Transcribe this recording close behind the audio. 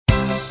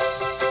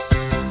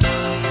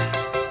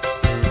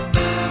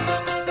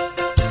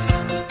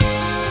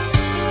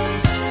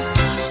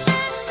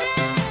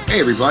Hey,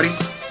 everybody.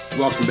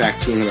 Welcome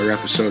back to another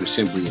episode of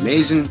Simply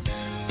Amazing.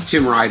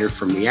 Tim Ryder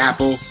from the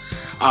Apple.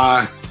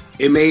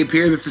 It may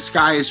appear that the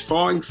sky is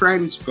falling,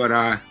 friends,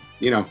 but,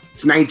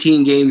 it's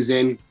 19 games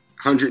in,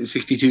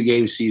 162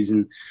 game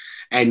season.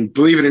 And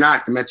believe it or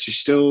not, the Mets are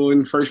still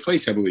in first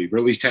place, I believe, or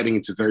at least heading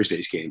into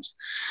Thursday's games.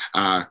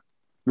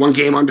 One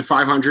game under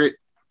 500,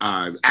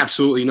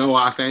 absolutely no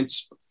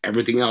offense.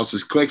 Everything else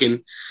is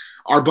clicking.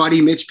 Our buddy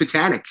Mitch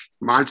Patanik,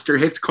 Monster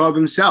Hits Club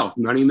himself,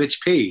 Money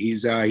Mitch P.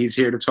 He's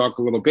here to talk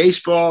a little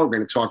baseball. We're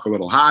going to talk a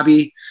little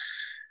hobby.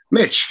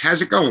 Mitch,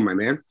 how's it going, my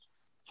man?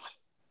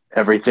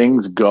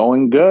 Everything's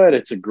going good.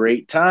 It's a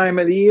great time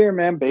of the year,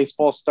 man.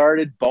 Baseball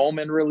started.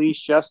 Bowman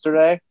released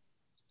yesterday.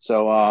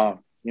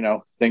 So,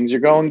 things are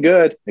going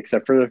good,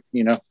 except for,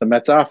 the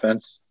Mets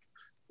offense.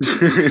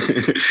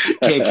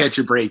 Can't catch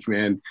a break,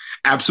 man.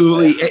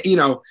 Absolutely.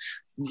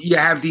 You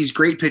have these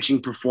great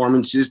pitching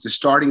performances. The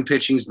starting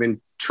pitching's been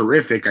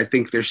terrific. I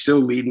think they're still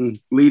leading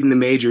the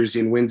majors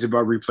in wins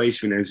above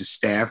replacement as a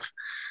staff.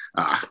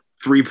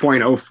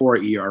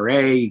 3.04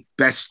 ERA,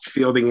 best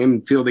fielding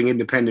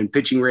independent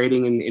pitching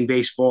rating in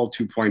baseball,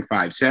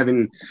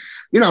 2.57.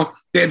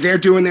 They're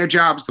doing their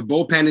jobs. The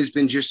bullpen has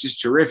been just as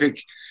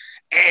terrific,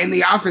 and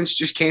the offense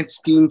just can't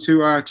scheme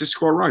to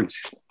score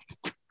runs.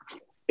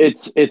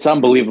 It's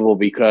unbelievable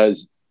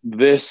because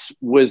this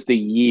was the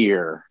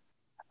year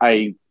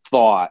I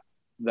thought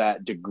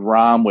that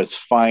DeGrom was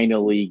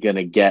finally going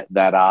to get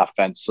that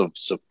offensive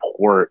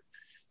support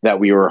that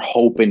we were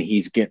hoping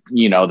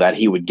that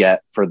he would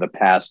get for the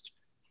past,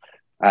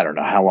 I don't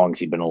know, how long has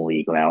he been in the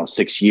league now?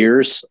 6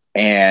 years.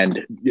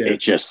 And It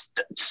just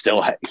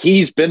still,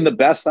 he's been the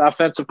best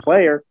offensive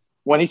player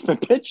when he's been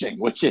pitching,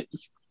 which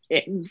is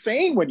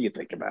insane when you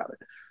think about it.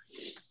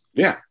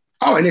 Yeah.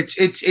 Oh, and it's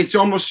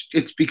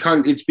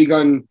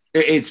begun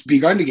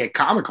to get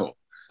comical.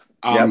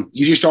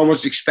 You just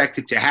almost expect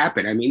it to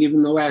happen. I mean,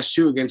 even the last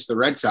two against the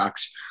Red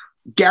Sox,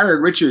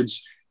 Garrett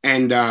Richards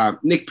and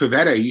Nick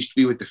Pivetta used to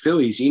be with the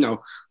Phillies.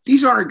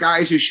 These aren't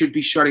guys who should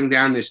be shutting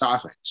down this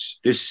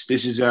offense. This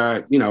is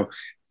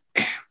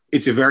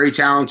it's a very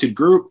talented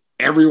group.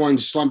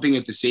 Everyone's slumping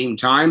at the same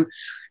time.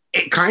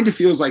 It kind of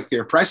feels like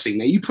they're pressing.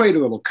 Now, you played a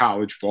little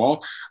college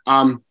ball.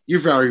 You're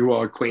very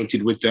well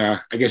acquainted with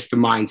the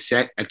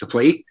mindset at the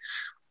plate.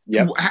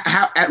 Yeah.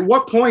 At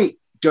what point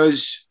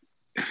does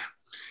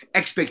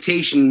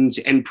expectations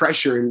and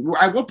pressure, and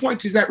at what point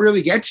does that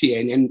really get to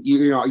you? And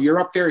you're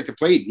up there at the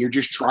plate and you're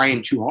just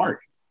trying too hard.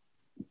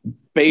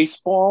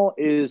 Baseball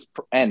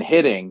and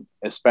hitting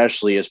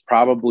especially is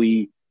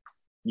probably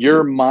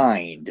your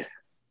mind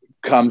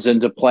comes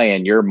into play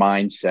and your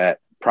mindset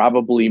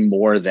probably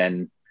more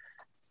than,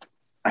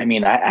 I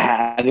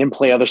didn't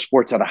play other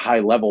sports at a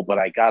high level, but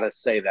I got to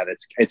say that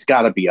it's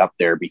got to be up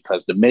there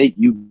because the minute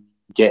you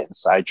get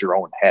inside your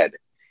own head,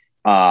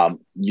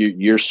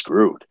 you're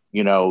screwed.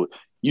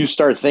 You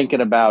start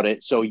thinking about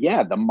it. So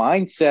yeah, the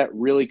mindset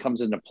really comes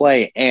into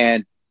play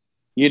and,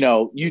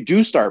 you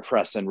do start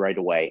pressing right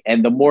away.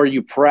 And the more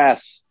you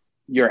press,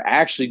 you're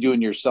actually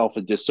doing yourself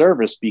a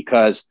disservice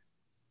because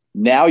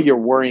now you're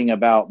worrying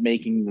about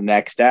making the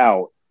next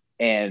out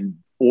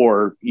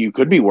or you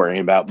could be worrying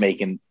about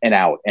making an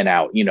out,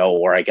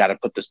 or I got to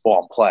put this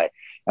ball in play.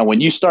 And when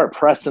you start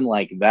pressing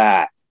like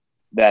that,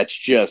 that's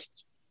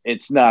just,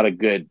 it's not a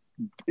good,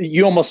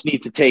 you almost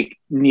need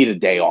a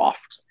day off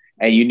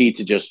and you need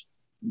to just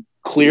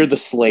clear the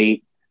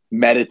slate,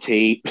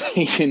 meditate,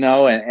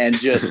 and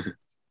just,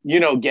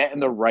 get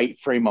in the right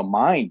frame of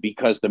mind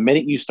because the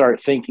minute you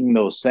start thinking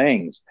those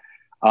things,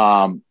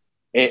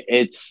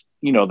 it's,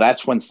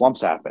 that's when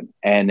slumps happen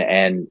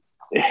and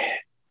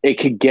it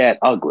could get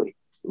ugly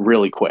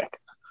really quick.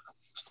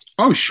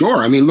 Oh, sure.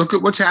 I mean, look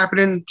at what's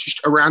happening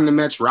just around the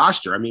Mets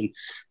roster. I mean,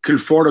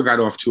 Conforto got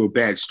off to a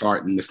bad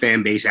start and the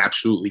fan base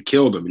absolutely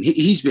killed him. And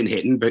he's been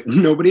hitting, but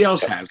nobody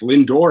else has.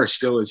 Lindor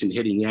still isn't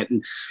hitting yet.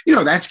 And,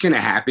 that's going to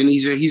happen.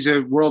 He's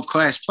a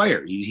world-class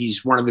player.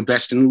 He's one of the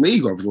best in the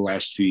league over the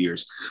last few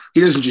years.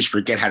 He doesn't just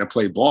forget how to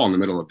play ball in the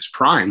middle of his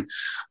prime.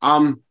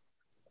 Over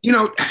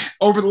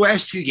the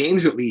last few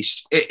games, at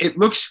least, it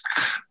looks,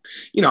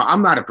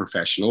 I'm not a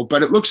professional,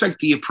 but it looks like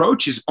the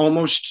approach is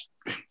almost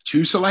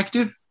too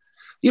selective.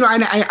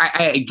 And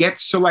I get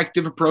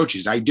selective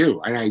approaches. I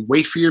do. And I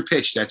wait for your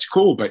pitch. That's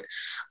cool. But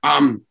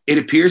it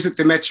appears that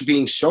the Mets are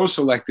being so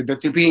selective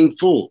that they're being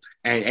fooled.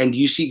 And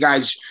you see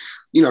guys,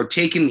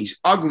 taking these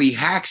ugly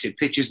hacks at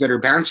pitches that are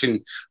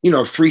bouncing,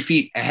 3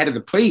 feet ahead of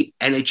the plate.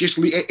 And it just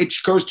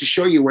goes to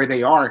show you where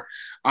they are,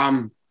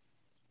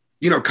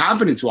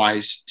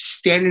 confidence-wise,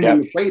 standing on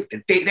the plate.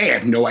 They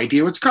have no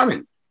idea what's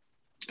coming.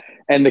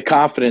 And the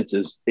confidence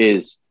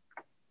is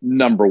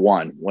number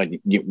one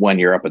when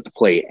you're up at the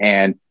plate.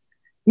 And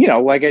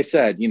like I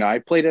said, I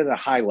played at a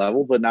high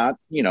level, but not,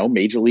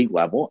 major league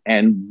level.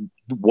 And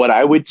what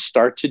I would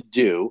start to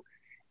do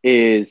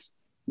is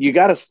you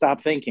got to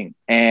stop thinking.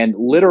 And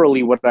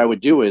literally what I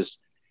would do is,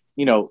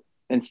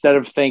 instead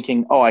of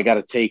thinking, oh, I got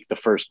to take the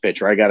first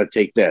pitch or I got to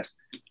take this,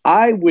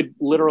 I would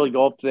literally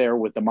go up there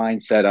with the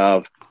mindset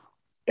of,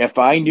 if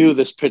I knew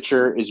this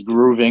pitcher is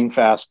grooving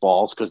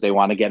fastballs because they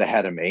want to get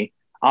ahead of me,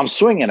 I'm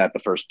swinging at the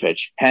first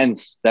pitch.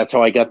 Hence, that's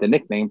how I got the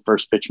nickname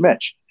First Pitch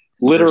Mitch.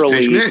 Literally,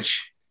 First Pitch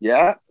Mitch.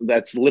 Yeah,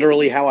 that's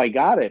literally how I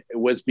got it. It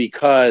was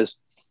because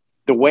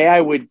the way I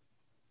would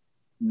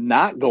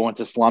not go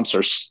into slumps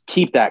or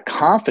keep that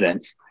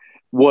confidence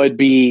would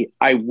be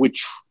I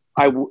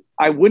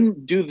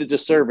wouldn't do the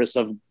disservice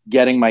of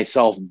getting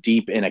myself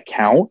deep in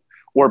account,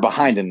 or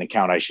behind in the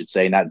count, I should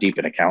say, not deep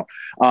in account,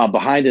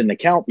 behind in the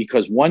count,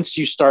 because once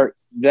you start,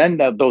 then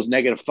those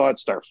negative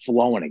thoughts start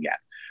flowing again.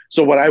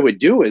 So what I would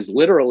do is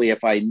literally,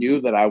 if I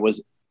knew that I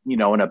was,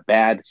 in a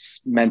bad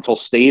mental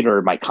state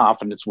or my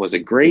confidence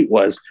wasn't great,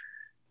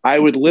 I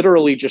would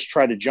literally just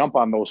try to jump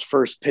on those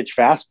first pitch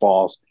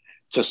fastballs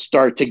to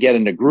start to get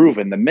in the groove.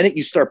 And the minute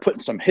you start putting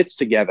some hits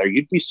together,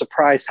 you'd be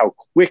surprised how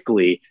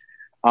quickly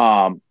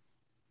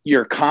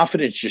your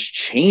confidence just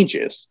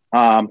changes.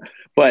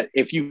 But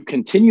if you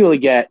continually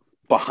get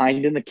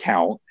behind in the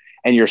count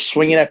and you're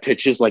swinging at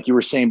pitches, like you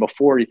were saying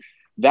before,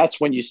 that's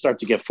when you start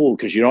to get fooled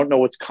because you don't know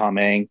what's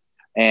coming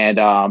and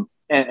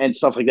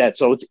stuff like that.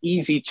 So it's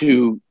easy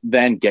to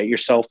then get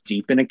yourself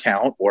deep in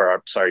account,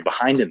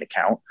 behind in the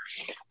count.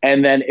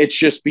 And then it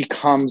just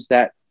becomes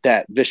that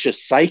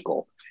vicious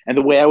cycle. And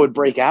the way I would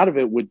break out of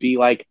it would be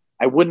like,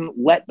 I wouldn't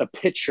let the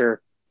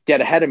pitcher get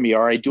ahead of me,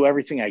 or I do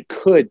everything I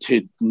could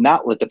to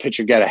not let the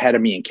pitcher get ahead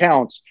of me in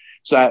counts.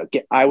 So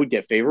I would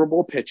get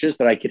favorable pitches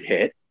that I could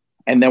hit.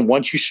 And then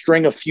once you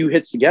string a few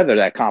hits together,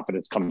 that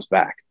confidence comes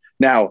back.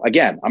 Now,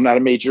 again, I'm not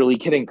a major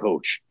league hitting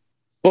coach,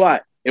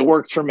 but it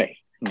worked for me,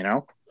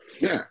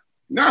 Yeah.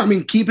 No, I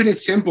mean, keeping it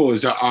simple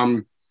is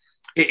and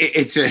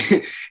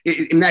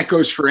that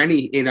goes for any,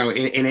 in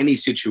any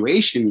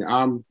situation.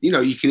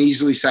 You can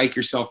easily psych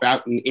yourself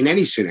out in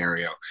any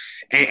scenario.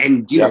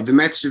 And the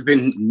Mets have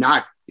been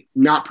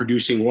not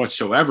producing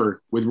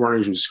whatsoever with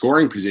runners in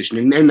scoring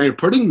position, and they're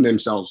putting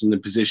themselves in the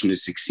position to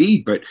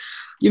succeed. But,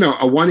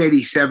 a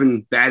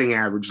 187 batting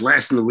average,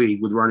 last in the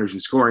league with runners in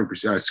scoring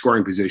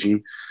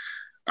position,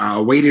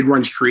 weighted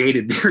runs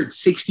created, they're at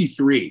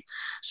 63.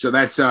 So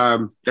that's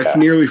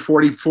nearly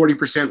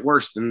 40%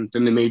 worse than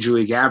the major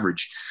league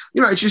average.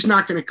 It's just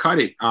not going to cut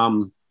it.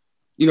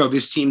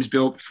 This team's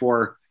built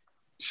for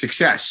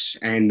success,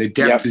 and the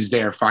depth is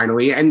there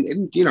finally.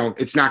 And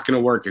it's not going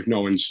to work if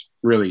no one's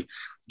really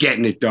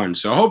getting it done.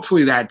 So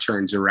hopefully that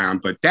turns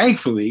around. But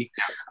thankfully,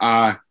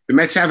 the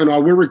Mets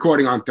we're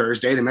recording on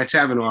Thursday. The Mets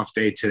have an off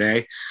day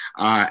today,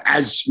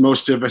 as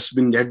most of us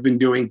have been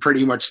doing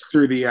pretty much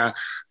through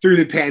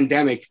the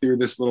pandemic, through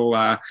this little,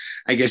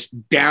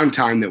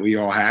 downtime that we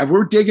all have.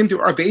 We're digging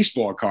through our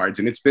baseball cards,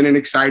 and it's been an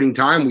exciting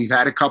time. We've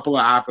had a couple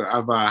of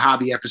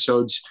hobby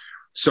episodes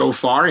so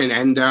far.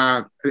 And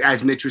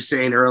as Mitch was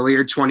saying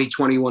earlier,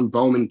 2021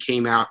 Bowman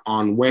came out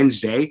on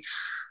Wednesday.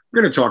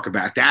 We're going to talk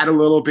about that a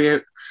little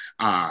bit.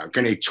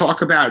 Going to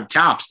talk about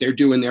Topps. They're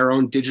doing their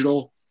own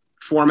digital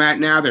format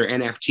now. They're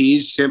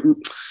NFTs.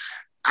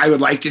 I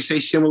would like to say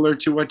similar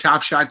to what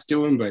Top Shot's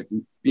doing, but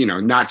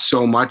not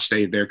so much.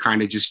 They're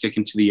kind of just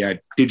sticking to the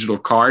digital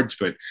cards.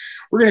 But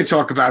we're going to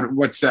talk about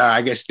what's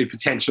the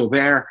potential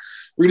there.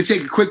 We're going to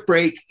take a quick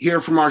break,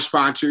 hear from our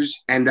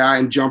sponsors,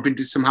 and jump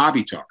into some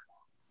hobby talk.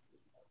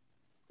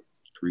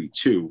 3,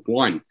 2,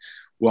 1.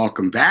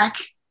 Welcome back.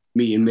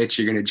 Me and Mitch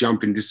are going to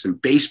jump into some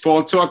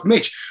baseball talk.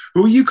 Mitch,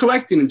 who are you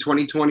collecting in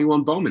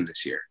 2021 Bowman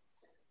this year?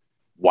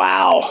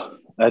 Wow,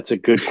 that's a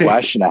good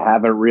question. I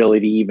haven't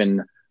really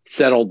even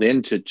settled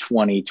into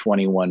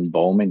 2021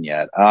 Bowman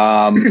yet.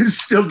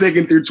 Still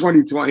digging through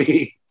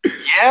 2020.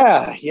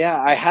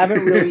 Yeah. I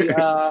haven't really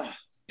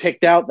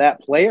picked out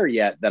that player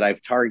yet that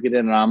I've targeted,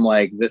 and I'm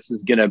like, this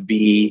is going to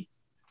be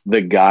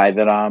the guy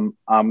that I'm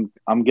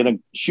going to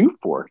shoot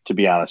for, to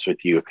be honest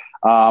with you.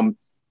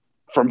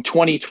 From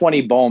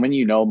 2020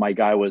 Bowman, my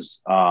guy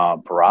was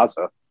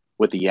Peraza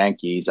with the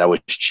Yankees. I was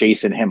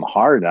chasing him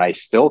hard, and I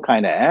still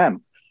kind of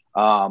am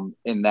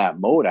in that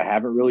mode. I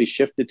haven't really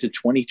shifted to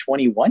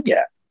 2021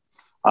 yet.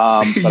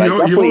 But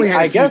you only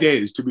had a few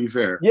days, to be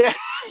fair.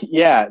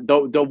 Yeah.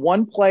 The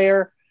one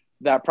player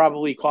that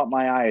probably caught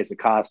my eye is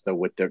Acosta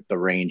with the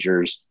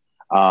Rangers.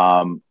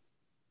 The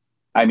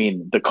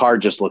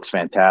card just looks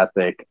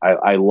fantastic.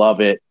 I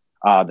love it.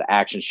 The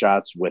action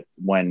shots with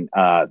when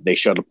they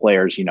show the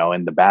players,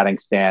 in the batting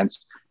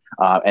stance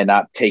and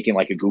not taking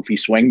like a goofy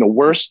swing. The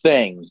worst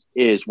thing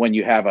is when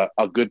you have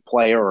a good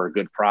player or a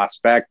good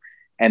prospect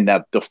and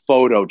that the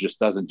photo just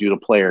doesn't do the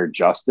player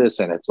justice.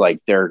 And it's like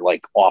they're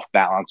like off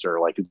balance or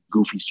like a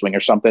goofy swing or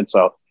something.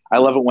 So I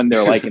love it when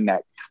they're like in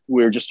that.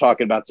 We were just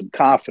talking about some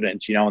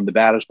confidence, in the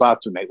batter's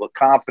box when they look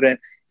confident.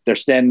 They're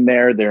standing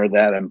there. They're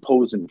that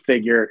imposing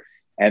figure.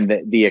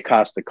 And the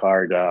Acosta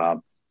card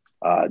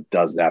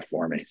does that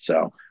for me.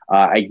 So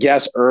I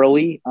guess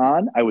early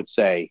on, I would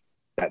say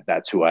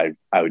that's who I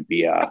would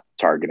be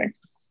targeting.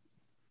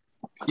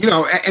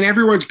 And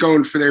everyone's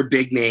going for their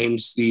big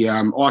names. The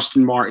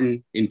Austin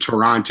Martin in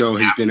Toronto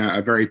has been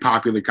a very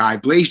popular guy.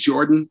 Blaze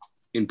Jordan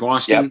in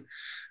Boston. Yep.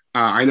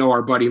 I know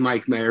our buddy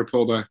Mike Mayer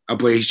pulled a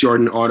Blaze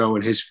Jordan auto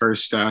in his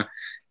first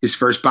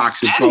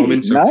box of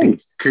Bowman. So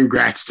nice.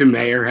 Congrats to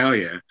Mayer. Hell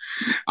yeah.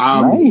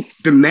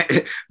 Nice.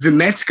 The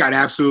Mets got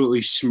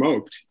absolutely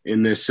smoked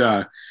in this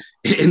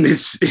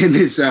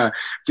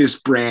this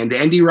brand.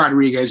 Andy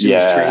Rodriguez, who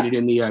was traded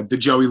in the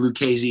Joey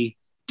Lucchesi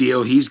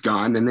deal, he's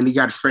gone, and then you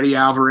got Freddie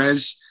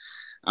Alvarez.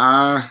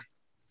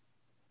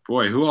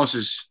 Boy, who else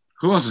is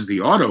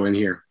the auto in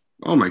here?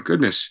 Oh my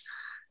goodness.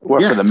 For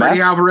the Freddie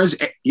Mets? Alvarez.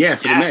 The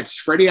Mets.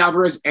 Freddie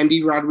Alvarez,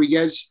 Andy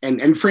Rodriguez,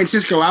 and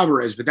Francisco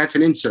Alvarez, but that's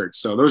an insert,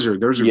 so those are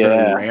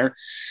very rare.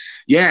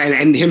 Yeah,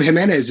 and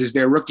Jimenez is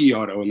their rookie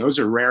auto, and those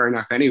are rare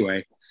enough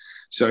anyway.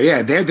 So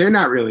yeah, they're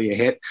not really a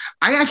hit.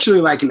 I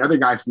actually like another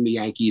guy from the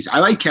Yankees. I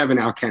like Kevin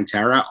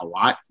Alcantara a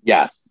lot.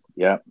 Yes.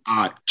 Yeah.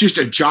 Just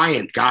a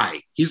giant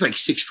guy. He's like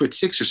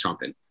 6'6" or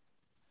something.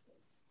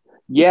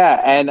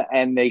 Yeah,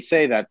 and they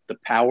say that the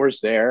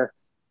power's there,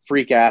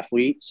 freak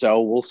athlete.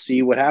 So we'll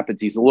see what happens.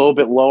 He's a little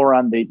bit lower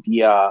on the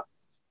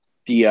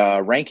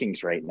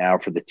rankings right now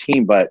for the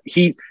team, but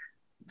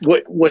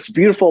what's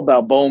beautiful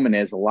about Bowman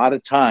is a lot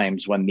of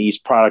times when these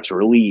products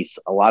release,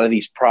 a lot of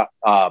these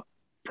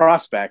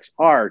prospects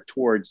are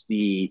towards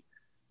the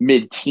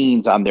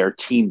mid-teens on their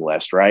team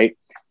list, right?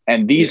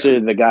 And these are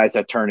the guys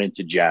that turn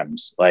into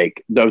gems.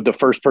 Like the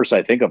first person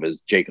I think of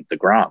is Jacob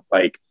deGrom.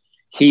 Like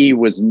he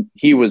was.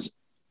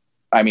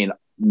 I mean,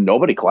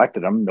 nobody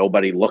collected him.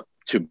 Nobody looked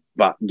to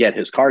get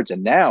his cards,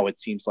 and now it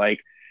seems like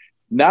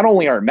not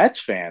only are Mets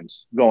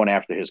fans going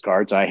after his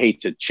cards. I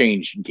hate to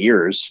change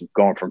gears,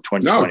 going from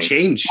 2020. No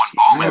change.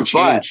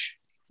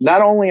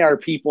 Not only are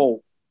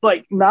people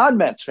like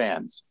non-Mets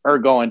fans are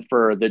going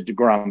for the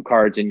deGrom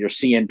cards, and you're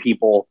seeing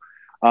people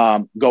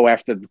go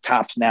after the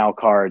Topps Now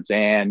cards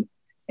and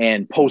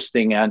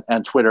posting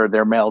on Twitter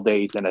their mail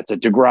days, and it's a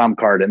deGrom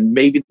card, and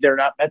maybe they're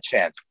not Mets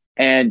fans.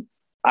 And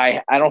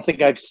I don't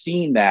think I've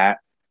seen that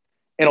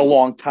in a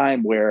long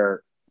time,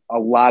 where a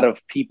lot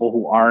of people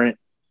who aren't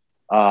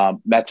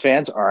Mets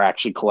fans are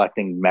actually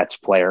collecting Mets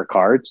player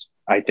cards.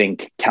 I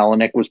think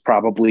Kelenic was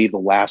probably the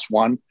last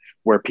one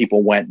where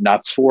people went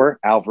nuts for.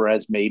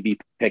 Alvarez may be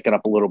picking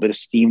up a little bit of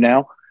steam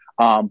now,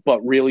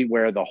 but really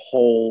where the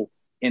whole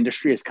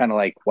industry is kind of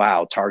like,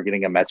 wow,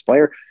 targeting a Mets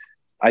player.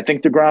 I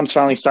think deGrom's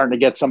finally starting to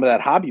get some of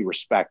that hobby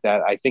respect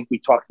that I think we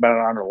talked about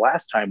it on our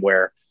last time,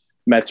 where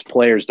Mets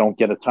players don't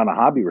get a ton of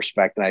hobby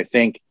respect. And I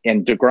think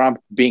in deGrom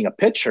being a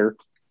pitcher,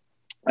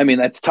 I mean,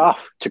 that's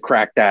tough to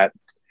crack that,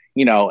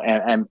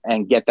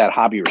 and get that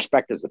hobby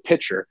respect as a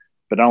pitcher.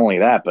 But not only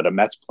that, but a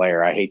Mets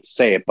player, I hate to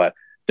say it, but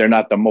they're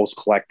not the most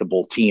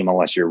collectible team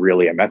unless you're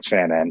really a Mets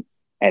fan.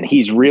 And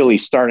he's really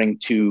starting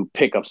to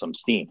pick up some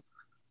steam.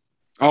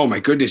 Oh my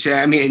goodness.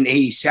 I mean,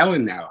 he's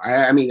selling now.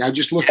 I mean, I'm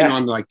just looking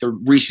on the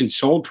recent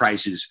sold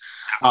prices,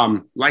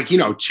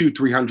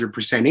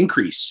 200-300%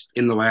 increase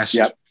in the last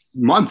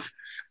month.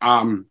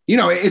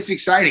 It's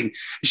exciting.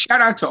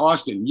 Shout out to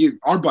Austin,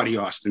 our buddy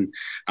Austin.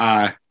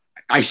 I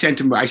sent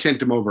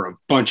him over a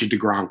bunch of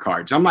deGrom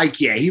cards. I'm like,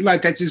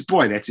 that's his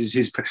boy. That's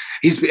his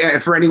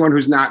for anyone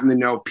who's not in the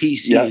know,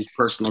 PC, his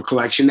personal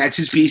collection. That's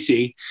his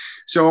PC.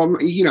 So,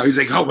 he's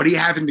like, oh, what do you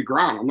have in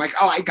deGrom? I'm like,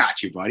 oh, I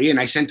got you, buddy. And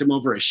I sent him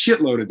over a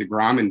shitload of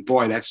deGrom, and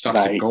boy, that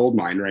stuff's a gold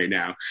mine right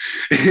now.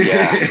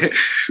 Yeah.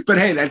 But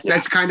hey,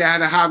 that's kind of how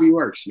the hobby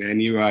works, man.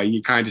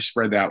 You kind of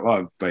spread that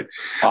love, but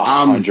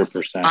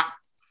 100%.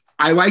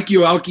 I like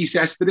Yoelqui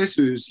Cespedes,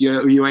 who's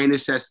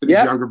Yoenis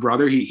Cespedes' younger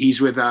brother. He's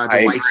with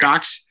the White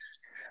Sox.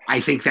 I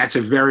think that's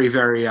a very,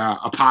 very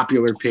a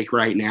popular pick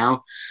right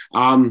now.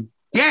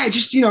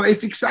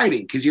 It's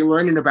exciting because you're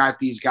learning about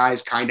these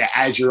guys kind of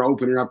as you're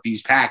opening up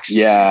these packs.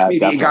 Yeah, maybe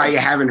definitely. A guy you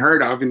haven't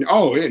heard of,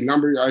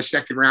 and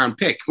second round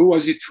pick. Who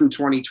was it from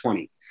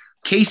 2020?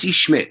 Casey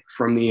Schmidt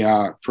from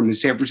the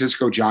San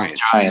Francisco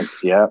Giants.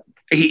 Yeah.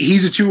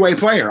 He's a two-way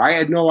player. I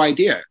had no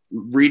idea.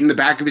 Reading the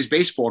back of his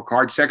baseball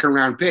card, second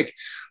round pick.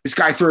 This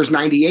guy throws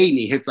 98 and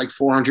he hits like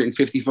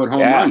 450-foot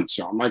home runs.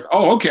 So I'm like,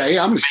 oh, okay,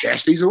 I'm going to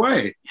stash these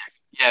away.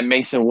 Yeah,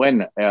 Mason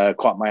Wynn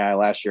caught my eye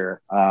last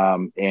year.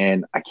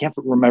 And I can't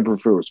remember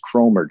if it was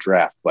Chrome or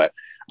Draft, but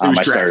it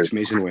was Draft,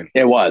 Mason Wynn.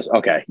 It was.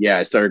 Okay. Yeah,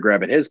 I started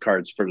grabbing his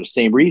cards for the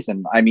same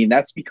reason. I mean,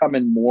 that's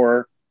becoming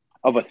more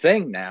of a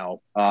thing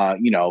now,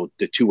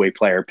 the two-way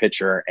player,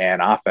 pitcher,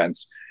 and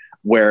offense,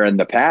 where in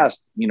the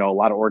past, a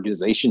lot of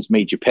organizations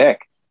made you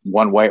pick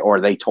one way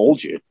or they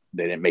told you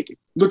they didn't make it.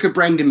 Look at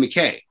Brendan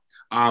McKay.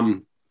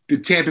 The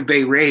Tampa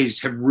Bay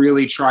Rays have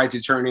really tried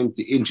to turn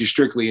into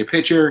strictly a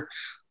pitcher.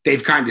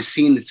 They've kind of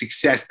seen the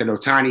success that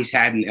Ohtani's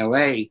had in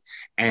LA.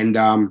 And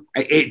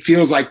it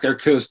feels like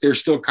they're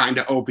still kind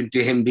of open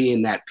to him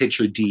being that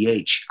pitcher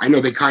DH. I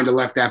know they kind of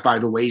left that by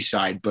the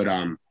wayside, but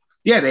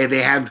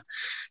they have,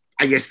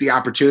 I guess, the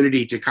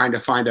opportunity to kind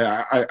of find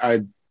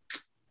a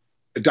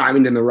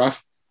diamond in the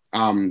rough.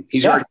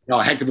 He's already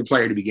a heck of a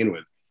player to begin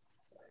with.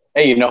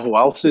 Hey, you know who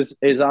else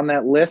is on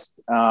that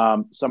list?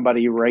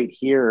 Somebody right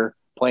here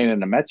playing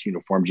in a Mets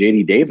uniform,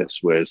 JD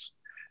Davis was,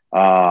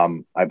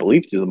 I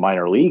believe, through the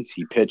minor leagues.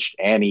 He pitched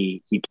and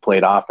he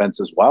played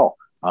offense as well.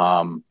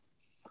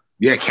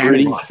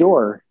 Pretty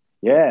sure.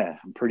 Yeah,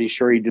 I'm pretty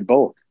sure he did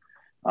both.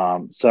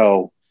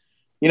 So,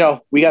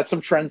 we got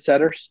some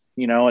trendsetters,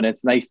 and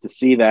it's nice to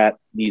see that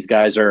these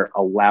guys are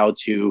allowed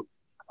to,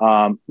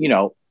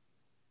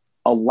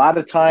 a lot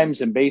of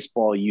times in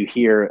baseball, you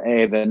hear,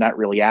 hey, they're not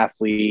really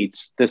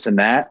athletes, this and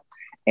that.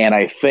 And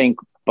I think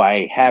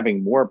by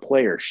having more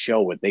players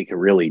show what they can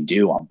really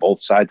do on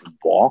both sides of the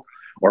ball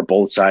or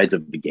both sides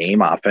of the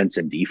game, offense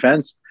and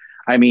defense,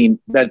 I mean,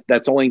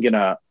 that's only going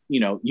to,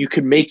 you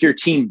can make your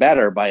team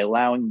better by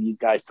allowing these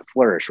guys to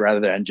flourish rather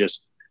than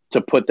just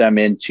to put them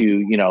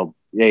into,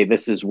 hey,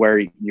 this is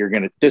where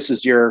this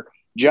is your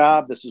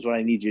job. This is what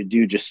I need you to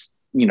do. Just,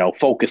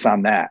 focus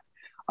on that.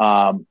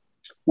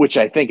 Which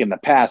I think in the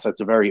past,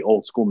 that's a very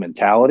old school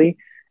mentality.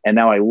 And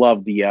now I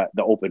love the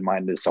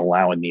open-mindedness,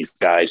 allowing these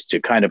guys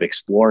to kind of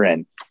explore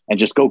and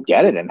just go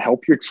get it and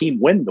help your team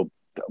win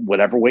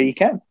whatever way you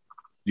can.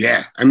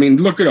 Yeah. I mean,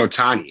 look at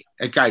Ohtani.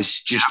 That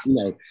guy's just,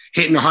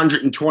 hitting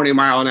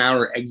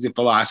 120-mile-an-hour exit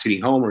velocity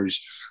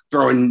homers,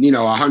 throwing,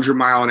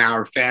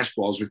 100-mile-an-hour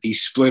fastballs with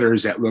these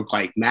splitters that look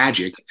like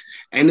magic.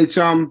 And it's,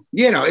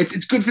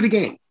 it's good for the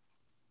game.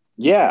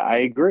 Yeah, I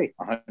agree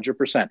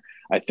 100%.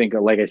 I think,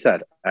 like I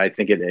said, I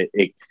think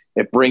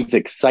it brings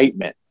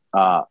excitement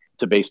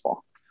to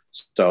baseball.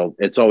 So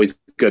it's always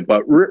good.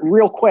 But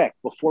real quick,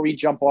 before we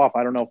jump off,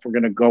 I don't know if we're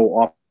going to go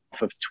off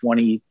of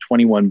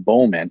 2021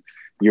 Bowman.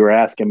 You were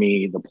asking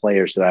me the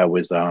players that I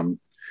was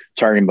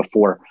targeting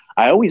before.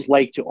 I always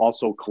like to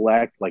also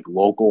collect like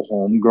local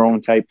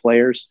homegrown type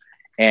players.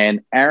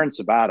 And Aaron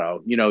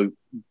Sabato,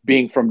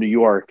 being from New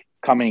York,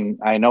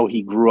 I know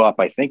he grew up,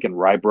 I think, in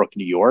Rye Brook,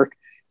 New York.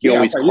 He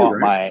always caught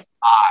my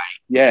eye.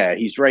 Yeah,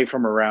 he's right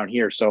from around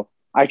here. So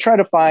I try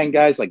to find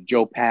guys like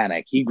Joe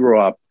Panic. He grew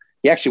up.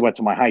 He actually went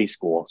to my high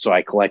school, so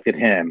I collected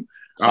him.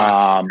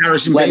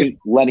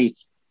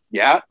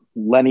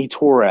 Lenny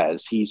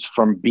Torres. He's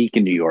from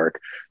Beacon, New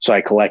York, so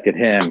I collected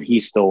him.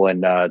 He's still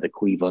in the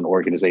Cleveland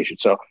organization.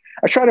 So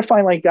I try to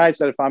find like guys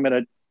that if I'm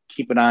going to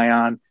keep an eye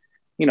on,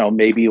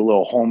 maybe a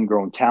little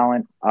homegrown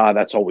talent.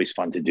 That's always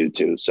fun to do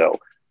too. So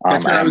I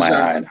have my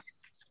eye on.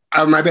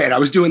 Oh, my bad. I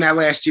was doing that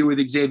last year with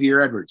Xavier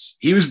Edwards.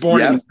 He was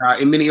born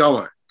in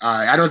Mineola.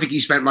 I don't think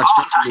he spent much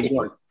time in New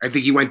York. I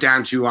think he went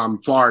down to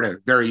Florida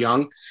very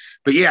young.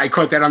 But yeah, I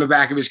caught that on the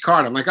back of his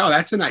card. I'm like, oh,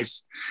 that's a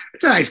nice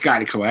guy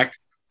to collect.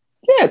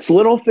 Yeah, it's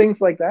little things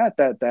like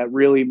that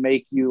really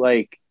make you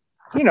like,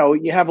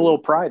 you have a little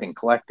pride in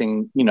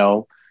collecting,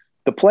 the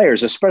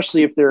players,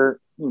 especially if they're,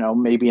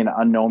 maybe an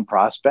unknown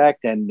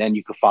prospect, and then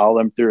you could follow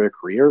them through a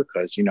career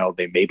because,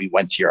 they maybe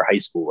went to your high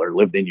school or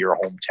lived in your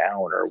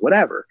hometown or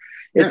whatever.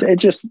 It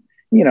just,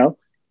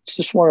 it's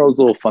just one of those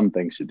little fun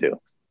things to do.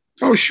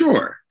 Oh,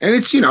 sure. And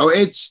it's,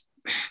 it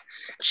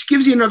just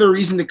gives you another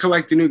reason to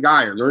collect a new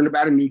guy or learn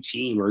about a new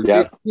team or,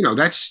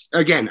 that's,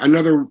 again,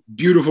 another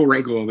beautiful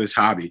wrinkle of this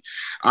hobby.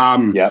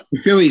 The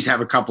Phillies have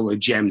a couple of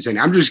gems, and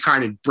I'm just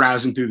kind of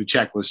browsing through the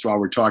checklist while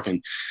we're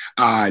talking.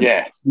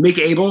 Mick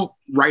Abel,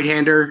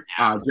 right-hander,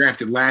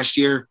 drafted last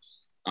year.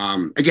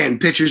 Again,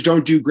 pitchers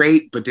don't do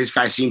great, but this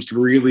guy seems to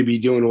really be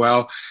doing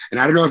well.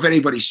 And I don't know if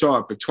anybody saw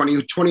it, but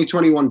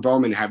 2021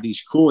 Bowman have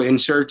these cool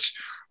inserts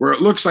where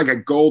it looks like a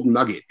gold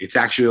nugget. It's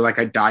actually like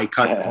a die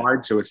cut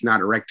card, so it's not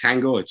a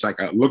rectangle. It's like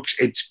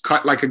it's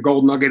cut like a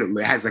gold nugget.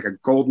 It has like a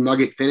gold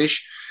nugget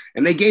finish.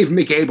 And they gave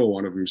Mick Abel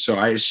one of them, so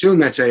I assume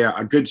that's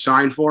a good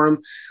sign for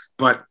him.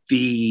 But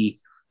the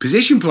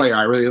position player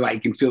I really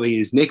like in Philly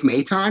is Nick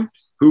Maton,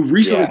 who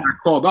recently got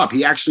called up.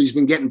 He actually has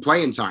been getting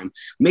playing time.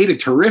 Made a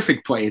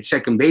terrific play at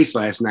second base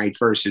last night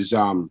versus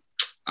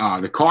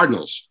the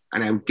Cardinals.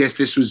 And I guess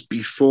this was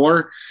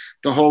before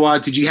the whole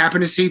did you happen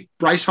to see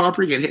Bryce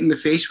Harper get hit in the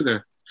face with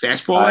a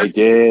fastball? I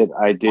did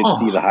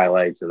see the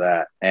highlights of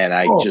that. And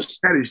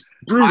that is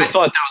brutal. I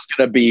thought that was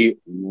going to be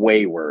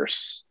way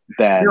worse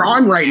than they're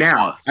on right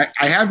now.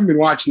 I haven't been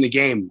watching the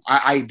game.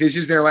 This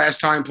is their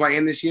last time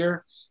playing this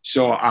year.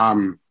 So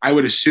I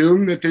would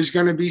assume that there's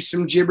going to be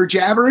some jibber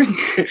jabbering,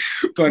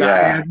 but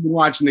I haven't been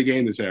watching the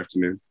game this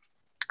afternoon.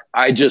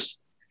 That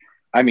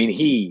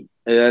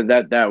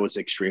was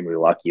extremely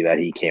lucky that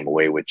he came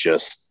away with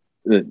just,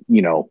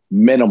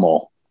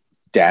 minimal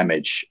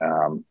damage.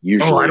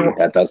 Usually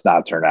that does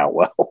not turn out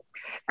well.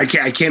 I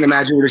can't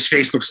imagine what his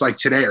face looks like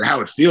today or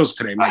how it feels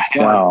today. My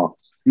God,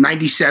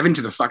 97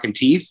 to the fucking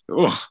teeth.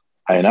 Ugh.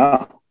 I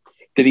know.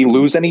 Did he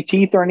lose any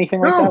teeth or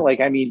anything like that?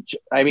 Like, I mean,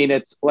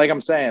 it's like I'm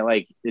saying,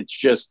 like, it's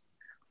just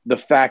the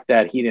fact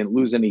that he didn't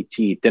lose any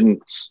teeth.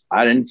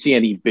 I didn't see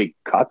any big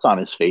cuts on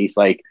his face.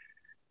 Like,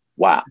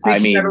 wow.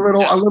 He had a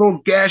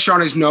little gash on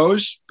his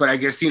nose, but I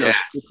guess, the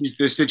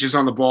stitches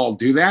on the ball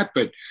do that.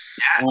 But,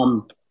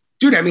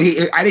 dude,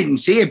 I didn't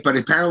see it, but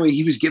apparently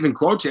he was giving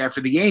quotes after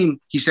the game.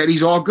 He said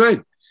he's all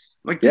good.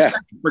 Like, this guy's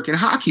a freaking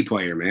hockey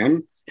player,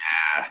 man.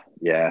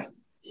 Yeah.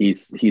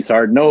 He's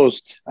hard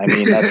nosed. I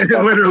mean, that's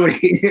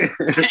literally.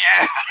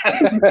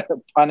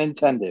 Pun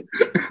intended.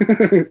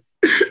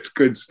 It's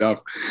good stuff.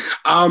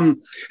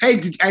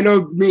 Hey, I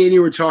know me and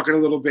you were talking a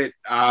little bit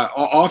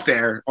off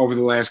air over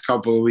the last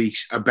couple of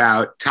weeks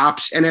about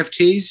Topps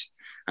NFTs.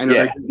 I know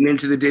they're getting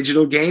into the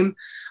digital game.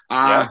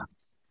 I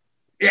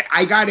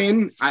got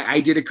in.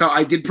 I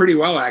did pretty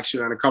well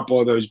actually on a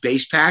couple of those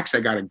base packs. I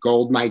got a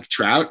gold Mike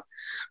Trout.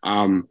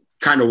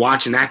 Kind of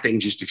watching that thing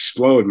just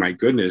explode. My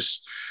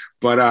goodness.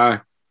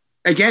 But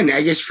again,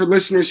 I guess for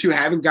listeners who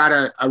haven't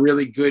got a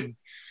really good,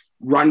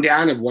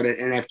 rundown of what an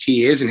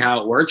NFT is and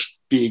how it works?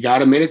 Do you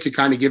got a minute to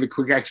kind of give a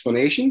quick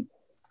explanation?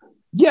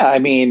 Yeah, I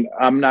mean,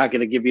 I'm not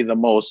going to give you the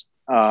most.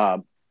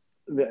 I'm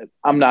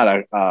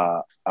not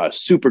a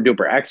super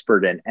duper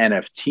expert in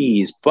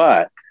NFTs,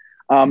 but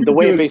the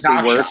way it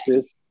basically works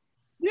is,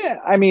 yeah,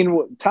 I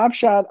mean, Top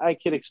Shot, I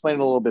could explain it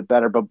a little bit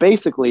better, but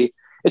basically,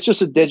 it's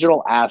just a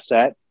digital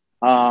asset.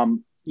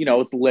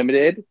 It's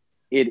limited.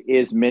 It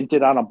is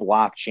minted on a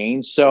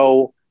blockchain,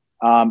 so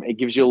it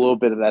gives you a little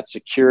bit of that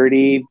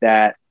security.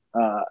 That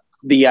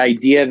the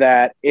idea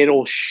that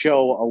it'll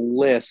show a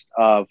list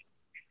of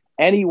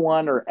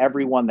anyone or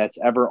everyone that's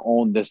ever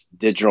owned this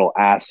digital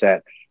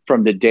asset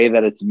from the day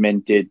that it's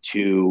minted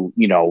to,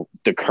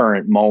 the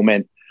current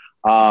moment.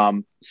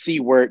 See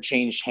where it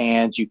changed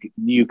hands.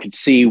 You could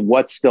see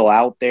what's still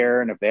out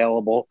there and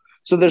available.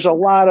 So there's a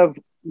lot of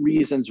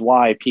reasons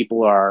why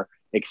people are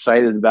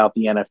excited about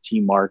the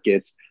NFT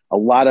markets. A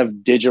lot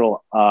of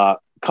digital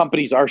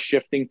companies are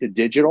shifting to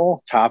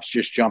digital. Topps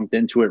just jumped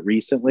into it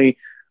recently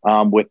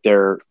with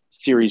their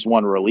Series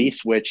 1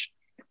 release, which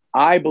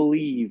I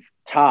believe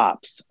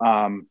Topps,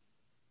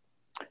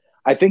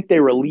 I think they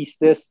released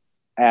this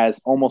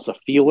as almost a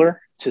feeler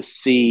to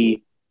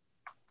see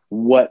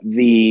what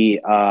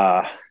the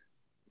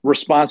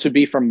response would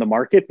be from the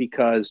market,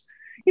 because,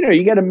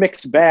 you get a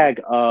mixed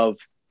bag of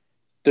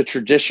the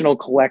traditional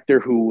collector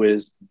who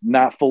is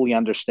not fully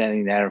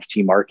understanding the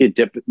NFT market,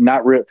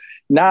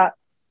 not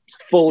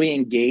fully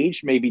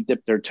engaged, maybe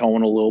dip their toe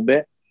in a little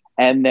bit.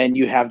 And then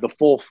you have the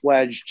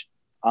full-fledged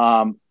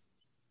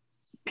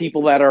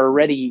people that are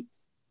already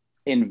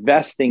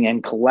investing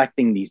and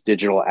collecting these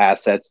digital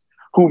assets,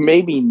 who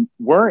maybe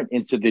weren't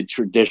into the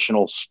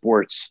traditional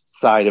sports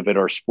side of it,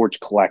 or sports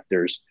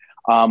collectors,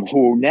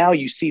 who now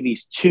you see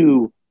these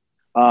two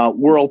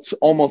worlds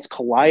almost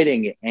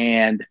colliding.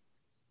 And,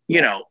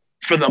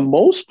 for the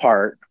most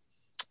part,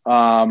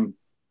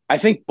 I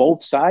think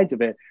both sides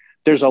of it,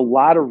 there's a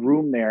lot of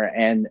room there,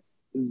 and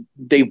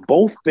they've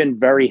both been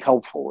very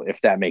helpful, if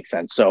that makes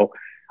sense. So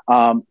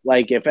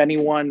if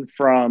anyone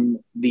from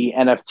the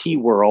NFT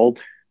world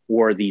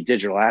or the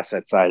digital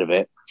asset side of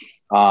it,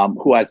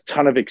 who has a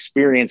ton of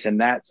experience in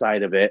that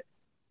side of it,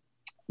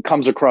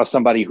 comes across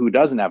somebody who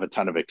doesn't have a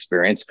ton of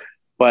experience,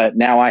 but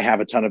now I have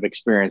a ton of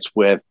experience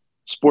with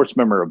sports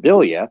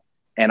memorabilia,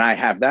 and I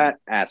have that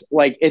as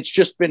it's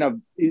just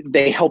been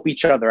they help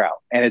each other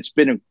out. And it's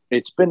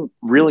been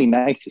really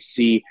nice to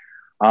see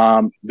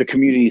the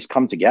communities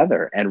come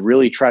together and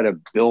really try to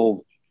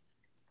build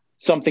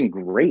something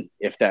great,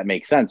 if that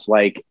makes sense.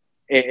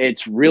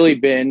 It's really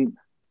been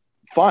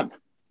fun.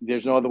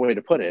 There's no other way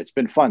to put it. It's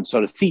been fun.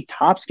 So to see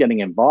Topps getting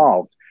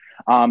involved,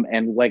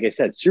 and like I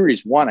said,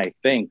 Series 1, I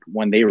think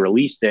when they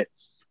released it,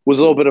 was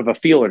a little bit of a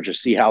feeler to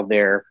see how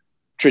their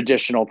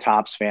traditional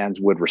Topps fans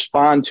would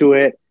respond to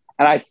it.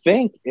 And I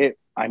think it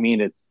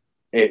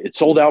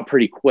sold out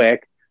pretty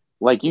quick.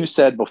 Like you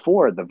said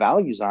before, the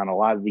values on a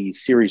lot of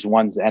these Series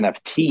 1's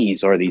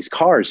NFTs, or these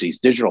cards, these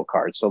digital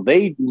cards. So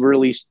they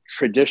released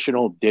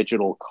traditional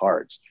digital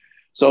cards.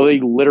 So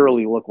they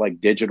literally look like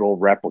digital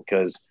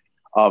replicas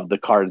of the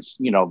cards,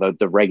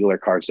 the regular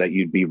cards that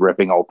you'd be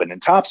ripping open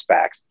in Topps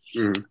packs.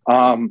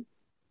 Mm.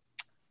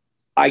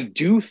 I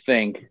do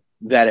think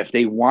that if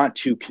they want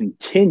to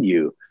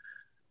continue,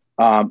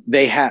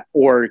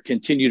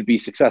 continue to be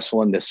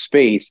successful in this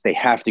space, they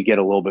have to get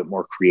a little bit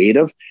more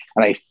creative.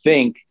 And I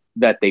think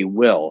that they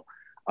will.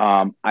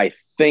 I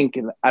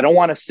don't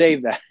want to say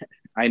that.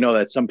 I know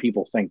that some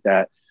people think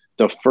that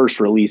the first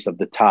release of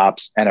the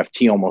Topps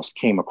NFT almost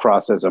came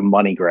across as a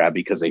money grab,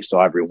 because they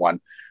saw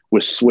everyone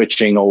was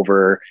switching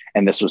over,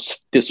 and this was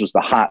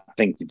the hot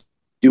thing to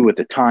do at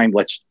the time.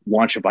 Let's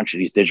launch a bunch of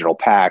these digital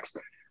packs.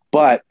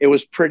 But it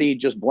was pretty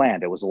just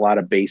bland. It was a lot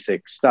of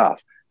basic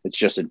stuff. It's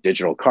just a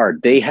digital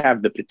card. They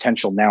have the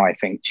potential now, I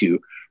think, to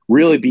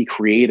really be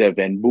creative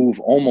and move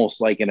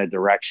almost like in a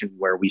direction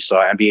where we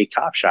saw NBA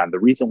Top Shot. And the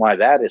reason why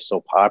that is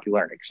so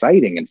popular and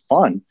exciting and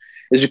fun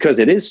is because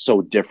it is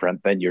so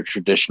different than your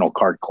traditional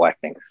card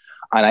collecting.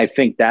 And I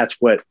think that's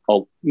what,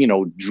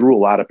 drew a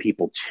lot of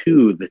people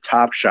to the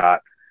Top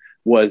Shot,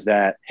 was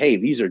that, hey,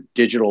 these are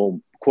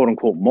digital quote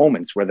unquote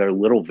moments, where they're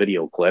little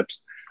video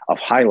clips of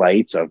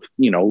highlights of,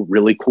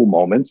 really cool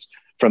moments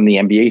from the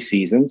NBA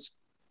seasons.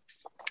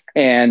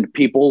 And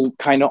people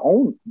kind of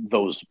own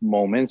those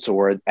moments,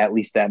 or at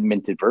least that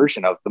minted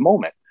version of the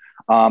moment.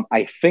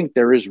 I think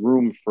there is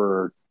room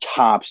for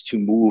Topps to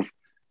move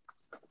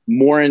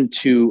more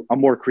into a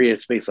more creative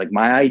space. Like,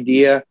 my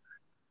idea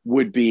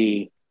would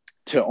be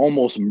to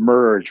almost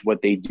merge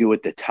what they do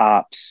at the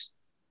Topps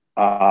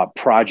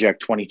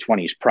Project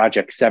 2020s,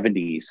 Project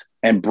 70s,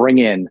 and bring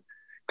in,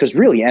 because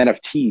really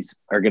NFTs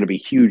are going to be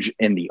huge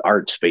in the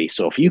art space.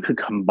 So if you could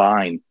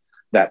combine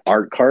that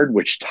art card,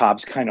 which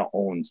Topps kind of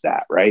owns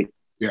that, right?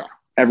 Yeah.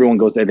 Everyone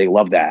goes there. They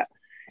love that.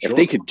 Sure. If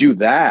they could do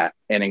that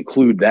and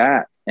include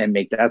that and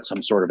make that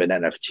some sort of an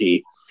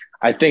NFT,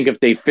 I think if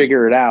they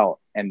figure it out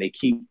and they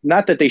keep,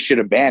 not that they should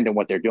abandon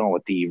what they're doing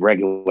with the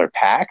regular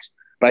packs,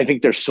 but I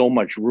think there's so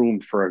much room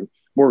for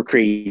more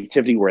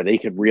creativity where they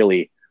could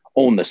really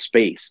own the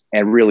space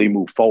and really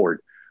move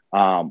forward.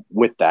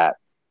 with that.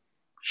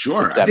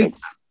 Sure. I think,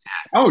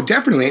 oh,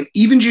 definitely. And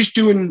even just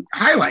doing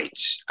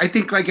highlights. I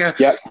think like a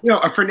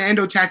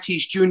Fernando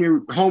Tatis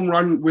Jr. home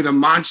run with a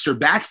monster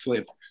bat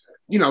flip,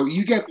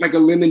 you get like a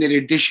limited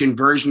edition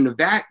version of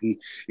that. And,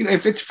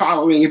 if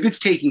it's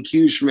taking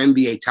cues from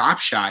NBA Top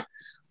Shot,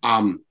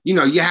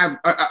 you have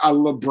a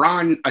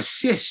LeBron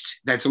assist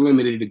that's a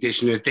limited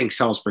edition that I think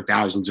sells for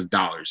thousands of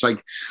dollars.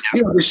 Like,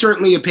 there's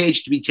certainly a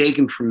page to be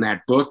taken from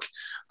that book.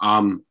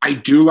 I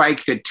do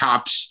like that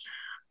Topps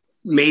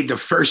made the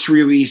first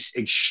release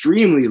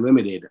extremely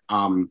limited.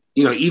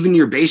 Even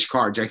your base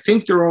cards, I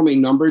think they're only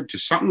numbered to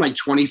something like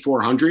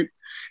 2,400,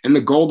 and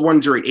the gold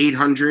ones are at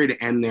 800,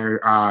 and they're,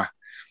 I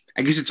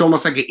guess it's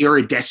almost like an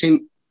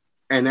iridescent,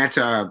 and that's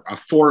a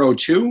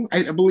 402,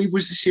 I believe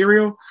was the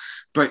serial.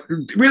 But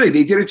really,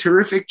 they did a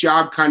terrific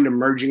job kind of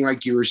merging,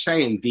 like you were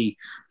saying, the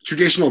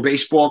traditional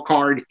baseball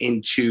card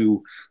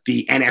into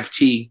the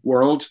NFT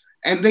world.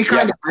 And they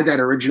kind of had that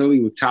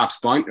originally with Topps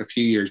Bunt a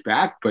few years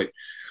back, but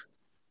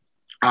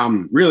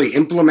really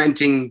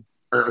implementing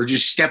or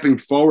just stepping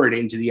forward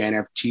into the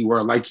NFT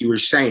world, like you were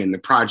saying, the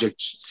Project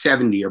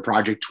 70 or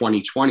Project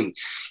 2020,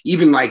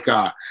 even like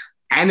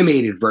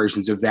animated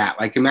versions of that.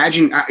 Like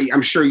imagine,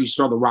 I'm sure you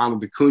saw the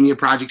Ronald Acuna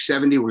Project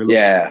 70 where it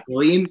looks like a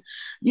billion.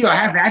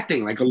 Have that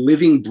thing, like a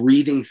living,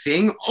 breathing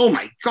thing. Oh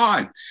my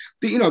God.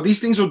 These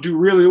things will do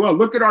really well.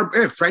 Look at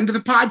our friend of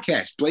the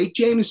podcast, Blake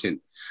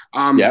Jameson.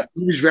 He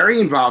was very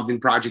involved in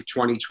Project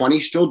 2020,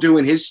 still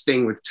doing his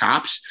thing with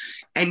Topps.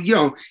 And,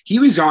 he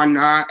was on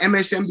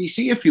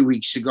MSNBC a few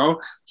weeks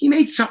ago. He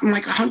made something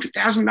like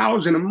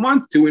 $100,000 in a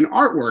month doing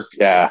artwork.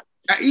 Yeah.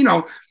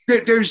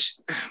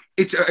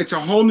 It's a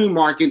whole new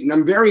market, and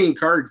I'm very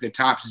encouraged that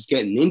Topps is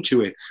getting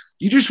into it.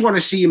 You just want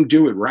to see him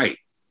do it right.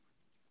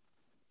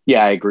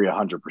 Yeah, I agree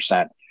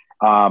 100%.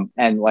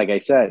 And like I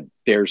said,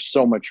 there's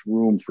so much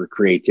room for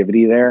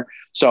creativity there.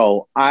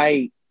 So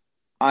I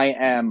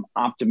am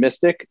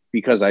optimistic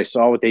because I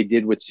saw what they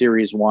did with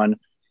Series 1.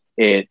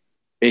 It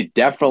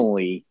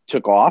definitely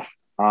took off.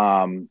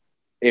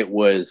 It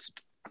was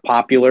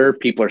popular.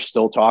 People are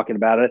still talking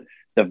about it.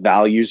 The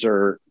values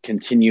are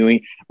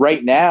continuing.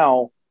 Right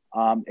now,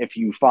 if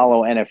you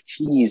follow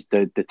NFTs,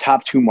 the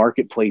top two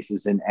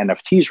marketplaces in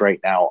NFTs right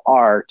now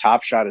are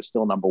Top Shot is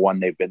still number one.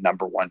 They've been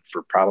number one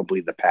for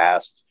probably the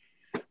past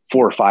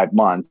 4 or 5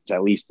 months,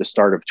 at least the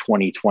start of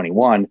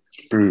 2021.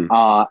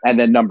 And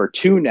then number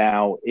two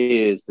now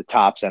is the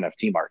Topps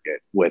NFT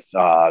market with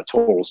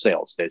total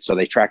sales. So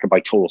they track it by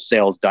total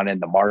sales done in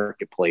the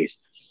marketplace.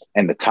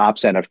 And the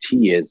Topps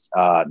NFT is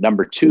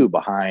number two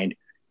behind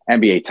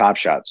NBA Top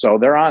Shot. So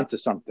they're on to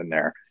something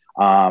there.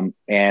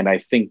 And I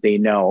think they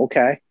know,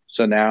 okay,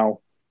 so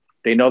now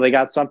they know they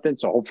got something.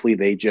 So hopefully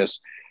they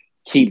just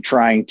keep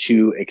trying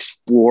to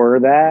explore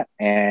that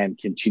and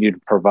continue to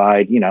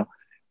provide,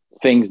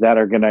 things that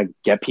are going to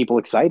get people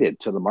excited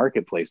to the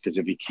marketplace. Because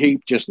if you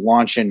keep just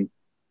launching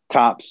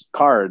Topps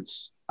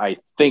cards, I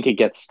think it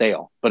gets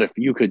stale. But if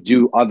you could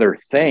do other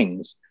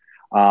things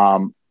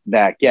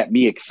that get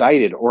me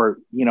excited or,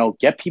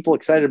 get people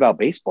excited about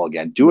baseball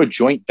again, do a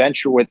joint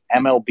venture with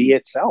MLB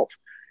itself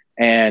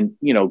and,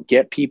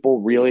 get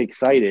people really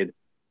excited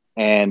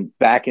and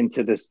back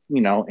into this,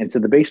 into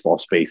the baseball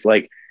space.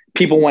 Like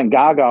people went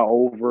gaga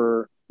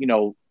over,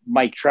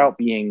 Mike Trout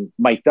being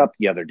mic'd up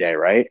the other day,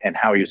 right? And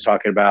how he was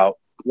talking about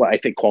I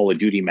think Call of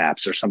Duty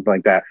maps or something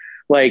like that.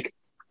 Like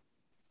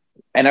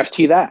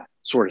NFT, that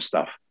sort of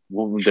stuff.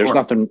 Well, there's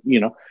nothing,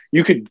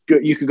 you could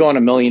go in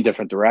a million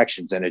different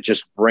directions, and it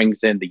just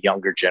brings in the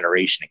younger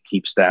generation and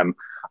keeps them.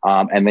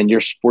 And then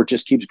your sport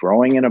just keeps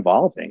growing and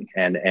evolving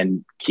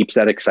and keeps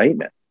that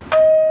excitement.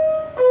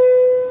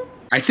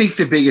 I think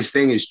the biggest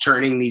thing is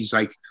turning these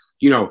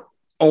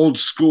old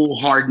school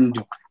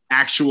hardened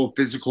actual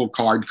physical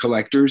card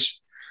collectors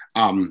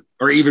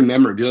or even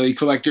memorabilia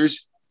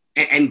collectors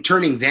and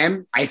turning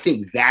them. I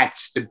think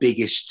that's the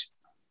biggest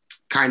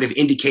kind of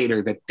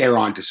indicator that they're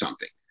onto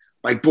something.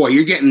 Like, boy,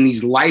 you're getting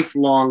these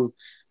lifelong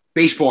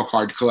baseball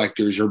card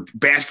collectors or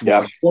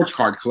basketball sports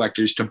card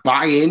collectors to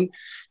buy in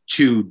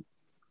to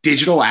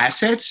digital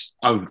assets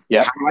of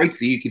highlights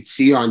that you could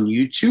see on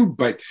YouTube.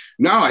 But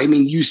no, I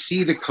mean, you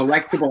see the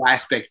collectible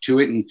aspect to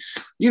it. And,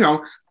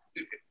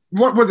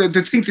 what were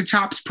the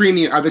Topps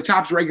premium, the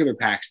Topps regular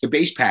packs, the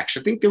base packs,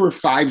 I think they were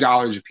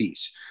 $5 a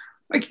piece.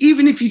 Like,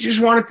 even if you just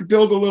wanted to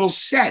build a little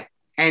set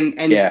and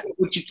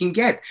what you can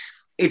get,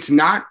 it's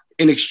not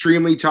an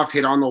extremely tough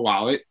hit on the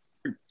wallet.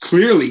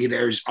 Clearly,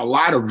 there's a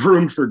lot of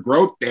room for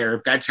growth there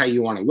if that's how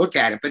you want to look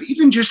at it. But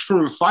even just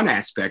from a fun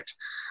aspect,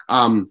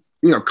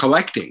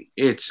 collecting,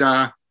 it's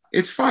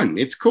fun,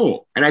 it's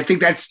cool, and I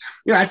think that's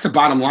the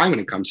bottom line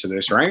when it comes to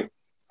this, right?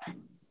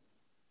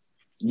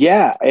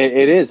 Yeah,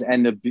 it is.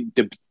 And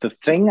the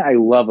thing I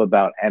love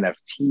about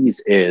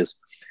NFTs is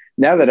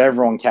now that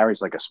everyone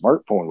carries like a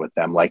smartphone with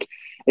them, like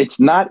it's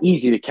not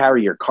easy to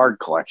carry your card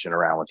collection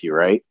around with you,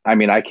 right? I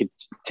mean, I could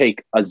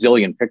take a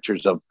zillion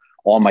pictures of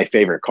all my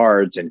favorite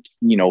cards and,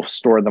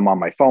 store them on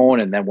my phone.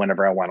 And then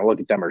whenever I want to look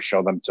at them or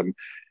show them to,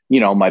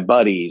 my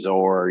buddies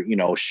or,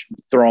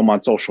 throw them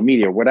on social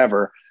media or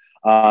whatever.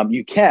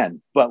 You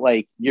can, but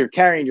like you're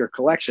carrying your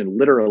collection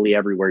literally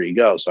everywhere you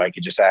go. So I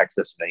could just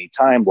access it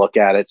anytime, look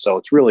at it. So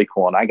it's really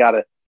cool. And I got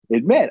to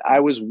admit, I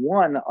was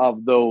one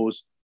of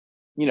those,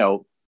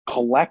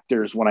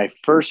 collectors when I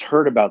first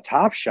heard about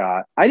Top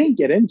Shot. I didn't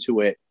get into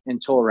it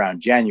until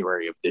around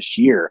January of this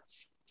year.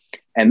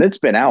 And it's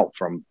been out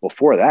from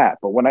before that.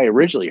 But when I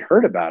originally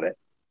heard about it,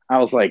 I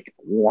was like,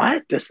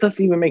 what? This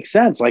doesn't even make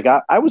sense. Like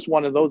I was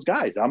one of those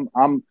guys. I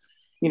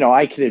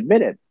can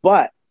admit it,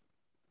 but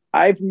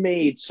I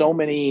made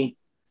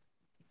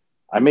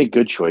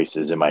good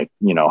choices in my,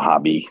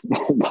 hobby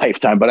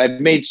lifetime, but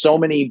I've made so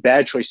many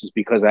bad choices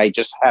because I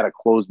just had a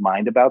closed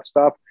mind about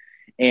stuff.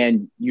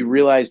 And you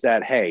realize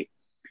that, hey,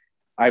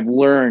 I've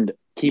learned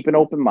keep an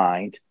open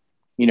mind.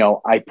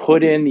 I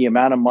put in the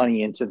amount of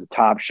money into the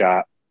Top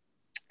Shot,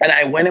 and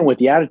I went in with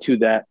the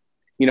attitude that,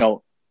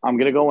 I'm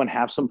going to go and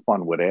have some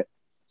fun with it,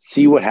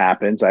 see what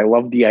happens. I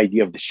love the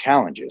idea of the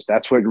challenges.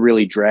 That's what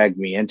really dragged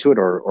me into it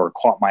or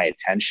caught my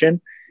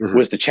attention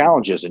was the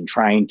challenges and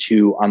trying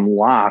to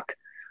unlock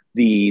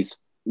these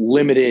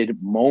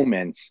limited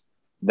moments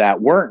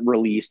that weren't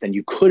released and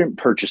you couldn't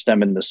purchase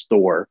them in the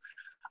store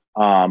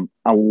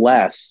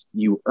unless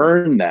you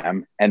earn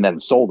them and then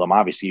sold them.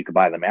 Obviously, you could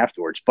buy them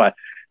afterwards. But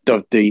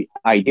the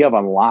idea of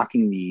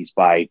unlocking these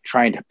by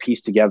trying to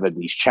piece together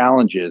these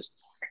challenges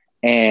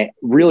and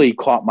really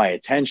caught my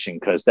attention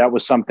because that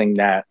was something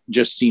that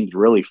just seemed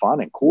really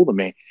fun and cool to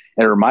me.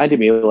 And it reminded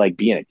me of like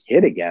being a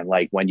kid again,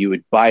 like when you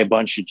would buy a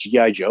bunch of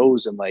G.I.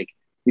 Joes and like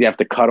you'd have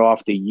to cut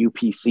off the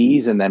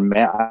UPCs and then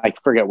I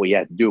forget what you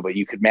had to do, but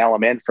you could mail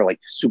them in for like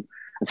soup.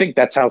 I think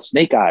that's how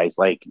Snake Eyes,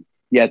 like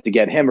you had to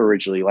get him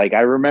originally. Like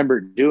I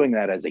remember doing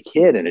that as a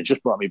kid and it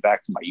just brought me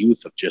back to my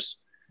youth of just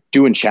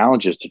doing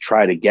challenges to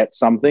try to get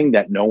something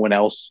that no one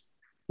else,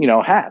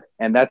 had.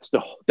 And that's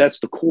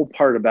the cool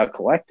part about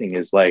collecting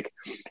is like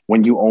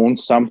when you own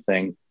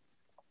something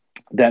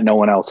that no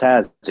one else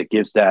has, it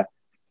gives that,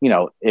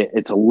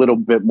 it's a little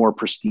bit more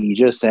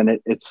prestigious and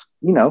it's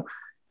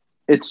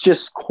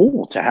just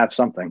cool to have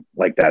something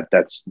like that.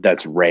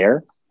 That's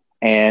rare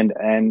and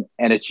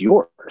it's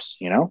yours,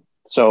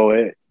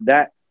 so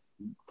that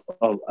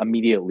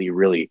immediately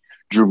really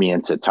drew me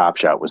into Top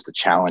Shot was the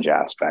challenge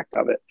aspect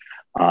of it.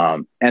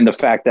 And the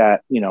fact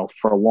that,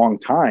 for a long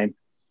time,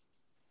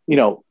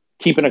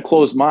 keeping a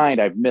closed mind,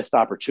 I've missed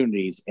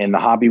opportunities in the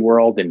hobby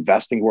world,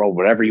 investing world,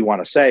 whatever you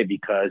want to say,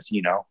 because,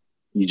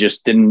 you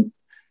just didn't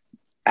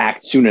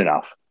act soon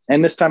enough.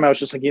 And this time I was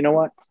just like, you know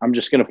what? I'm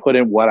just going to put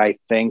in what I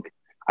think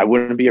I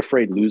wouldn't be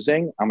afraid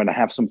losing. I'm going to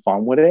have some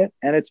fun with it.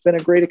 And it's been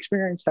a great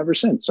experience ever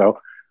since. So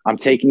I'm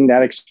taking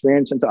that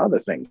experience into other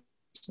things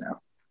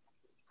now.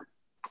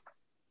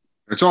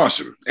 That's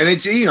awesome. And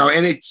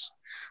it's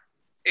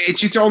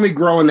just only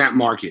growing that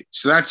market.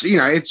 So that's,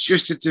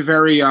 it's a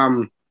very,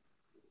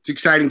 it's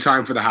exciting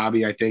time for the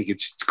hobby. I think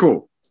it's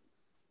cool.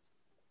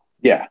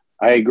 Yeah,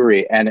 I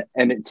agree. And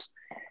it's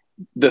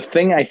the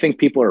thing I think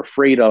people are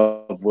afraid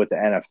of with the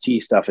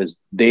NFT stuff is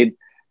they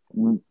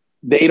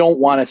don't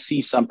want to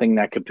see something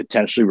that could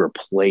potentially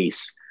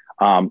replace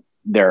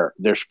their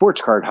sports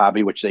card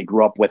hobby, which they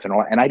grew up with.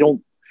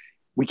 And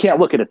we can't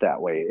look at it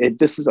that way.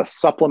 This is a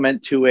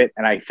supplement to it.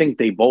 And I think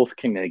they both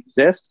can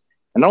exist.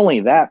 And not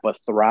only that, but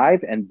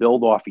thrive and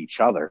build off each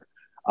other,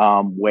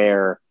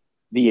 where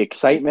the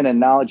excitement and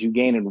knowledge you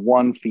gain in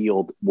one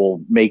field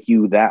will make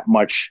you that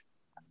much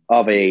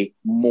of a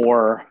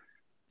more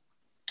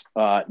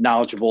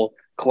knowledgeable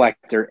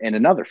collector in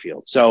another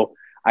field. So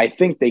I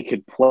think they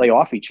could play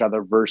off each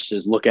other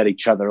versus look at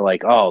each other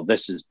like, oh,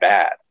 this is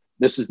bad.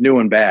 This is new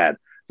and bad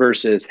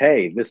versus,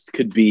 hey, this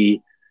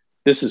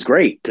is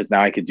great because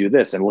now I could do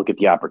this and look at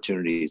the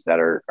opportunities that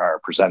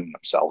are presenting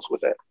themselves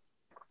with it.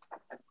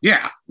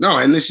 Yeah, no.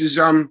 And this is,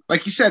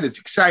 like you said, it's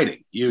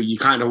exciting. You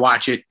kind of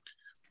watch it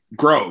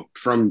grow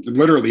from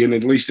literally, and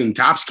at least in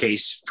Top's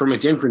case, from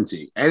its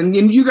infancy. And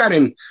you got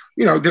in,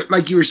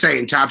 like you were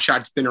saying, Top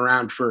Shot's been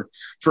around for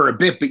a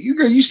bit, but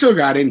you still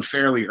got in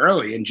fairly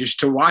early, and just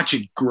to watch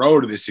it grow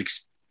to this,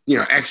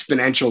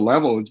 exponential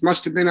level, it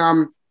must have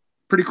been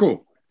pretty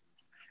cool.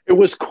 It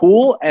was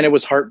cool, and it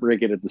was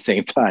heartbreaking at the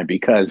same time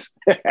because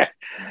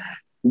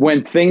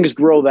when things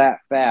grow that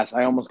fast,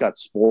 I almost got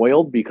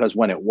spoiled because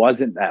when it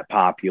wasn't that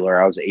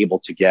popular, I was able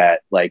to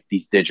get like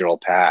these digital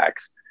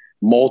packs,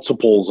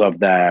 multiples of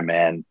them,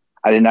 and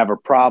I didn't have a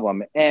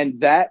problem. And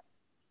that,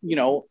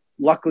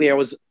 luckily I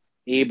was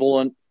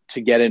able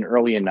to get in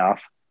early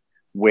enough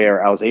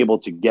where I was able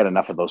to get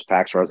enough of those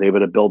packs where I was able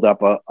to build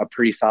up a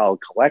pretty solid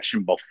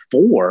collection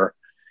before,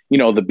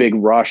 the big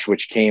rush,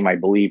 which came, I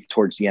believe,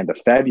 towards the end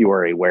of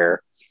February,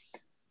 where,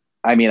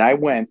 I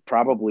went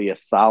probably a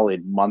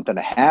solid month and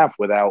a half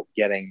without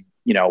getting,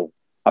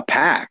 a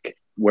pack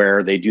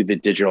where they do the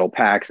digital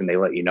packs and they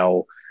let you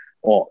know,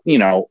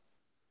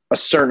 a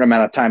certain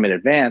amount of time in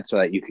advance so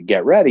that you could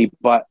get ready.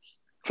 But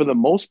for the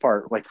most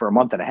part, like for a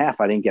month and a half,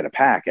 I didn't get a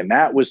pack. And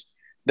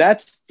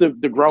that's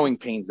the growing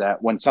pains,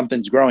 that when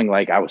something's growing,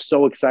 like I was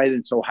so excited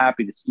and so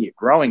happy to see it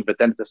growing. But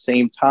then at the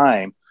same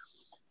time,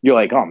 you're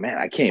like, oh man,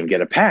 I can't even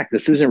get a pack.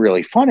 This isn't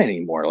really fun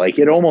anymore. Like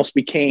it almost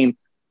became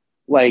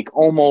like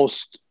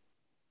almost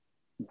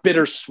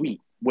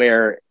bittersweet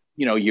where,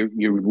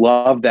 you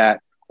love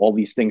that all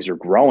these things are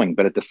growing,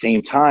 but at the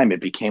same time, it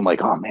became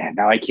like, oh man,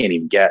 now I can't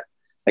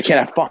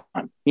have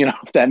fun,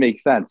 if that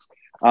makes sense.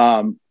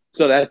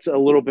 So that's a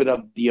little bit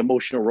of the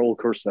emotional roller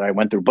coaster that I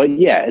went through. But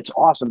yeah, it's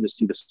awesome to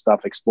see the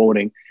stuff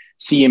exploding,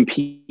 seeing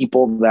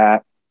people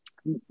that,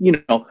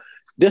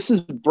 this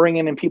is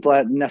bringing in people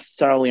that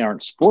necessarily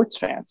aren't sports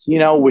fans,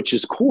 which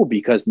is cool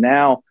because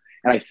now,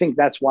 and I think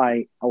that's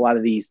why a lot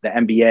of the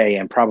NBA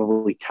and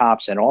probably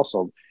Topps and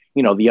also,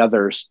 the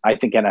others, I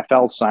think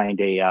NFL signed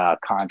a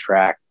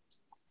contract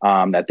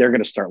that they're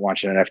going to start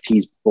launching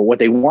NFTs. But what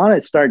they want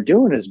to start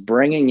doing is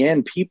bringing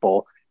in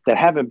people that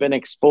haven't been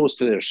exposed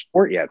to their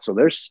sport yet. So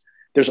there's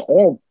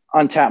all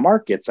untapped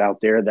markets out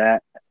there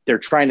that they're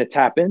trying to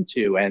tap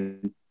into.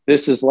 And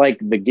this is like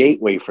the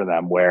gateway for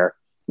them where,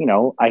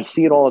 I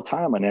see it all the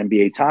time on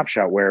NBA Top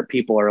Shot where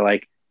people are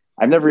like,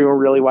 I've never even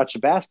really watched a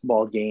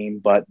basketball game,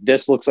 but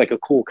this looks like a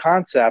cool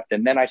concept.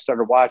 And then I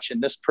started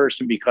watching this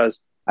person because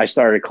I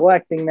started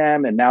collecting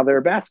them and now they're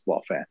a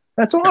basketball fan.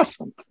 That's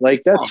awesome.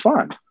 Like, that's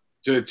fun.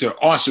 It's an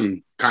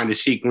awesome kind of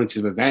sequence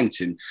of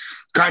events, and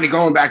kind of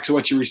going back to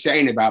what you were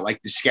saying about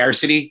like the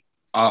scarcity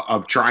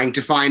of trying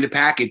to find a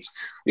pack. It's,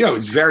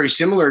 it's very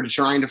similar to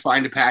trying to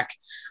find a pack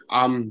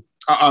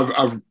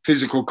of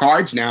physical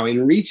cards now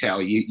in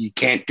retail. You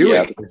can't do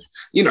it. It's,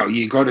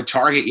 you go to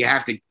Target, you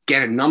have to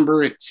get a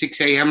number at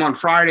 6 a.m. on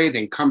Friday,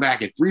 then come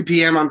back at 3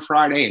 p.m. on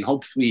Friday, and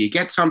hopefully you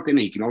get something,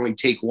 and you can only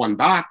take one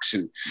box,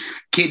 and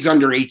kids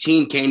under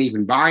 18 can't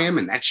even buy them,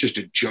 and that's just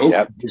a joke.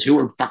 Because who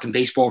are fucking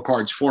baseball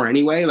cards for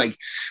anyway? Like,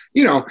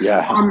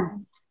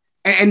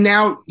 and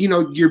now,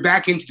 you're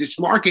back into this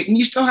market, and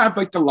you still have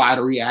like the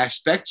lottery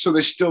aspect. So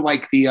there's still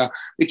like the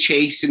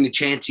chase and the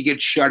chance you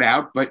get shut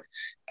out. But,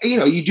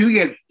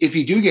 if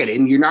you do get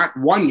in, you're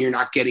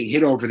not getting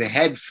hit over the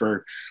head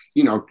for,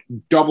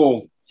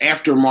 double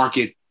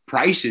aftermarket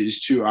prices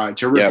to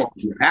rip off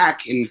your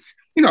pack. And,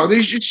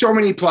 there's just so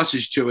many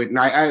pluses to it. And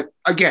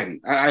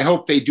I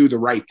hope they do the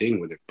right thing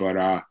with it. But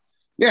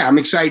I'm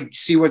excited to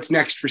see what's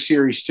next for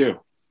Series 2.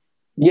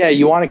 Yeah,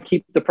 you want to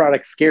keep the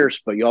product scarce,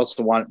 but you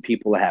also want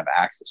people to have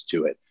access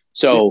to it.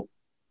 So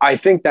I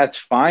think that's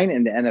fine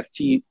in the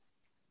NFT,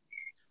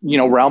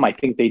 realm. I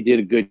think they did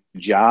a good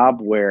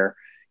job where,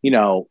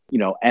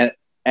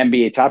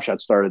 NBA Top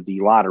Shot started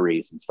the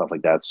lotteries and stuff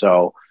like that.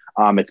 So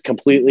it's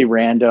completely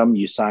random.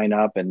 You sign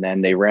up and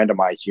then they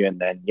randomize you, and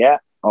then,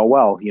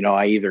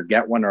 I either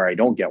get one or I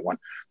don't get one.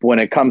 But when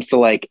it comes to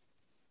like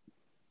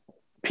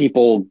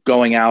people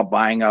going out,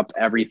 buying up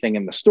everything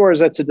in the stores,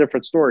 that's a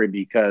different story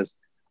because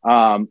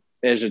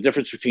there's a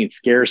difference between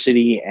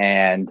scarcity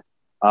and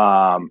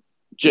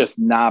just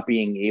not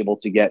being able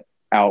to get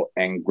out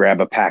and grab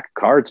a pack of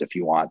cards if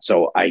you want.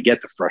 So I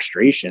get the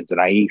frustrations,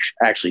 and I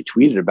actually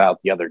tweeted about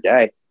the other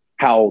day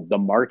how the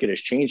market has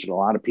changed, and a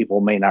lot of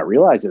people may not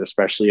realize it,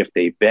 especially if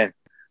they've been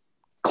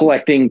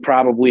collecting,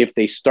 probably if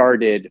they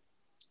started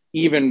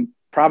even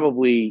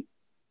probably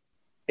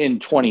in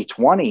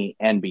 2020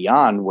 and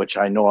beyond, which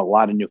I know a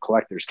lot of new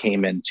collectors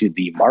came into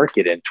the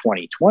market in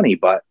 2020.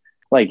 But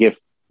like if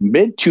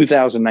mid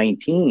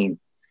 2019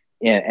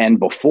 and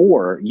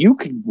before, you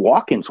could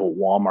walk into a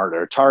Walmart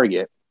or a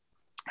Target,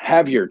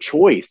 have your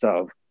choice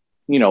of,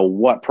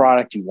 what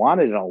product you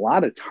wanted. And a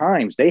lot of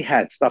times they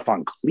had stuff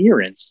on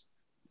clearance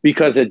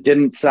because it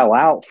didn't sell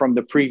out from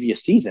the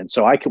previous season.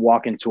 So I could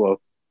walk into a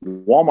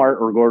Walmart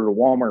or go to the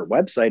Walmart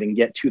website and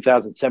get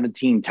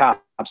 2017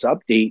 Topps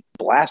Update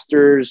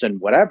blasters and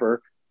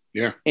whatever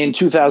in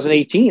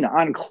 2018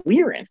 on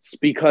clearance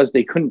because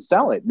they couldn't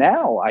sell it.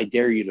 Now I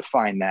dare you to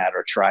find that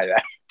or try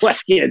that.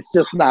 Like, it's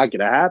just not going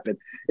to happen.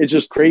 It's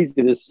just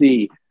crazy to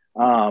see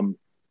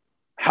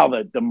how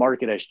the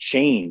market has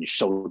changed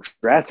so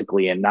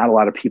drastically, and not a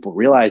lot of people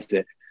realize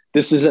that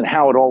this isn't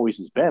how it always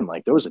has been.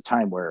 Like, there was a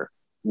time where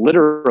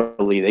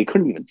literally they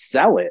couldn't even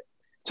sell it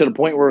to the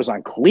point where it was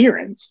on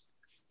clearance.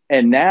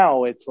 And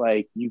now it's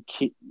like,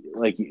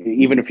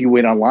 even if you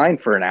wait online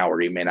for an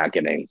hour, you may not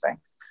get anything.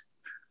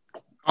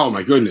 Oh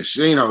my goodness.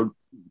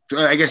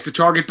 I guess the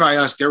Target by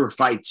us, there were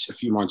fights a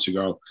few months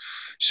ago.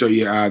 So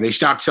they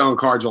stopped selling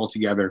cards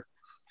altogether.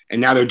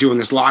 And now they're doing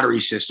this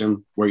lottery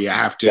system where you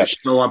have to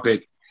show up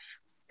at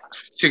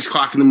 6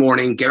 o'clock in the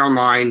morning, get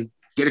online,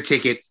 get a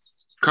ticket,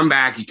 come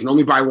back. You can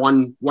only buy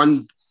one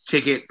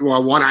ticket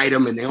or one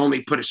item, and they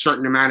only put a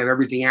certain amount of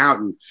everything out.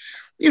 And,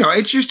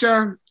 it's just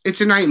it's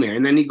a nightmare.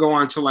 And then you go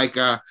on to like,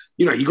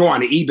 you go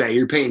on to eBay,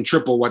 you're paying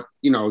triple what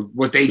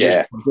they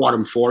just bought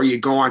them for. You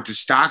go on to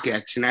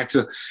StockX, and that's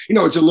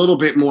it's a little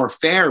bit more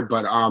fair,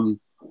 but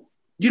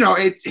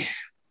it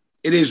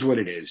is what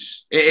it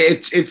is.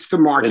 It's the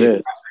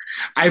market.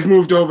 I've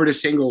moved over to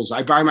singles.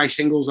 I buy my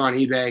singles on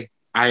eBay.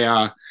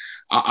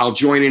 I'll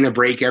join in a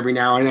break every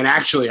now and then.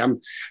 Actually,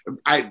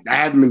 I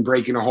haven't been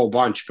breaking a whole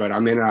bunch, but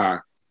I'm in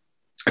a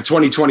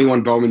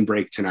 2021 Bowman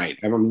break tonight.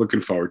 I'm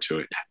looking forward to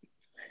it.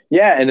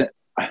 Yeah, and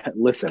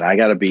listen, I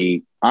got to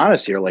be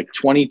honest here. Like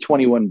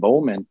 2021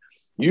 Bowman,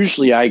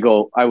 usually I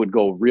would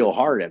go real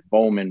hard at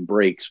Bowman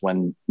breaks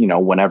when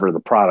whenever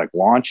the product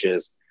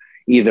launches.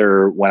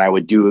 Either when I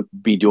would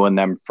be doing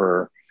them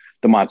for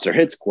the Monster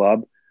Hits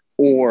Club,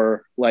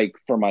 or like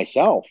for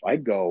myself,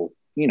 I'd go,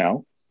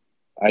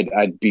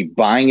 I'd be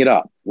buying it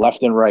up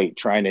left and right,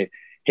 trying to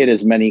hit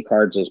as many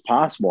cards as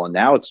possible. And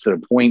now it's to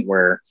the point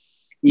where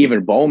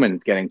even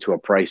Bowman's getting to a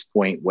price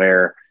point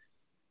where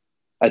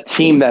a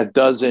team that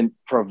doesn't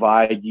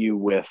provide you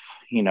with,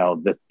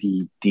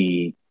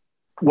 the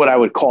what I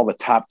would call the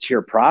top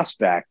tier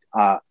prospect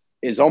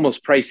is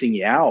almost pricing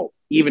you out,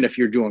 even if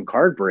you're doing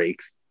card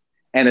breaks.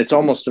 And it's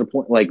almost to the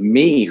point like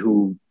me,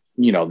 who,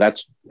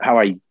 that's how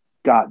I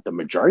got the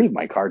majority of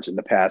my cards in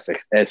the past,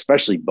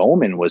 especially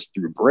Bowman, was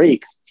through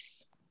breaks.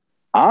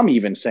 I'm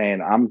even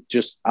saying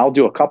I'll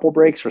do a couple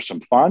breaks for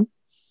some fun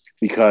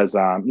because,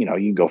 you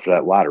can go for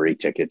that lottery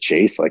ticket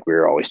chase like we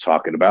were always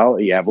talking about.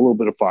 You have a little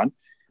bit of fun.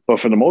 But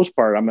for the most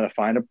part, I'm going to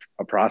find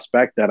a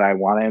prospect that I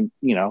want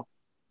to,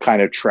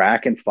 kind of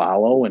track and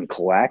follow and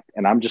collect.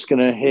 And I'm just going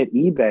to hit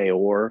eBay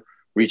or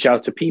reach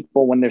out to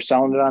people when they're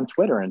selling it on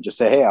Twitter and just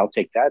say, hey, I'll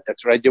take that.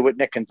 That's what I did with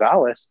Nick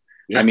Gonzalez.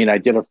 Yeah. I mean, I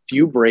did a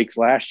few breaks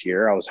last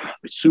year. I was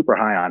super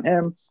high on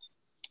him,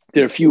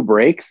 did a few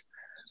breaks,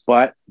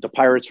 but the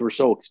Pirates were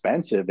so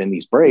expensive in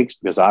these breaks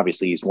because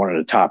obviously he's one of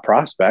the top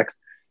prospects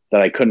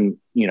that I couldn't,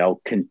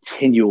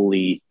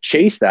 continually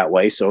chase that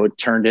way. So it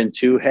turned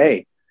into,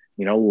 hey,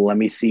 let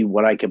me see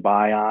what I could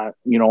buy on,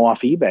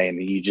 off eBay. And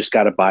you just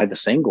got to buy the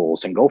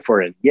singles and go for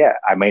it. Yeah,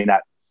 I may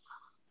not,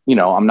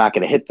 I'm not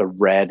going to hit the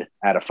red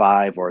out of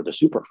 5 or the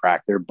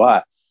superfractor,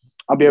 but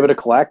I'll be able to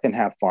collect and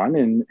have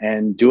fun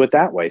and do it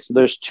that way. So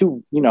there's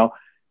two,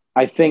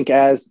 I think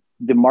as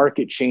the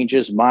market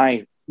changes,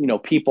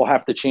 people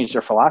have to change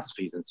their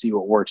philosophies and see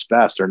what works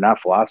best, or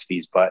not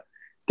philosophies, but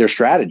their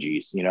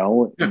strategies,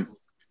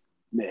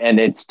 and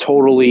it's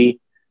totally,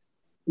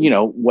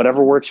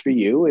 whatever works for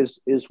you is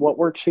what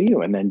works for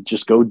you. And then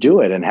just go do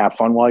it and have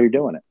fun while you're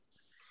doing it.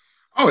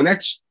 Oh, and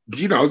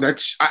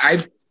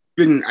I've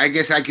been, I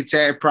guess I could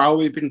say I've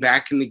probably been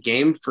back in the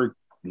game for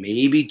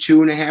maybe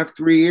 2.5,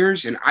 3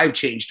 years. And I've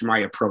changed my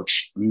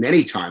approach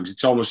many times.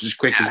 It's almost as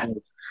quick as,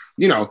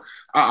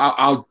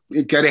 I'll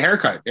get a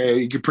haircut.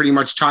 You can pretty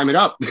much time it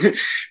up.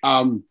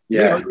 You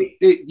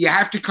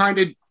have to kind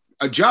of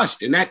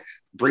adjust. And that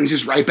brings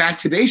us right back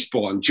to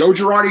baseball. And Joe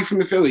Girardi from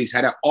the Phillies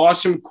had an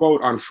awesome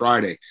quote on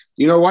Friday.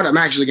 You know what? I'm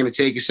actually going to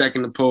take a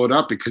second to pull it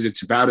up because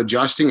it's about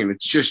adjusting, and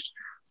it's just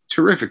a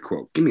terrific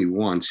quote. Give me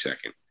 1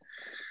 second.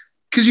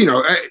 Because,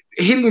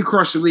 hitting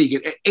across the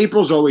league,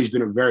 April's always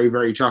been a very,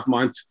 very tough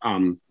month.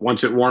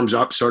 Once it warms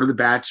up, so do the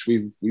bats.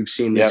 We've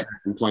seen this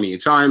happen plenty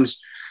of times.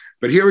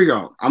 But here we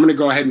go. I'm going to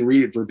go ahead and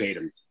read it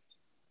verbatim.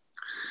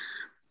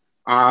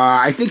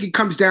 I think it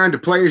comes down to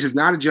players have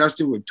not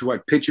adjusted to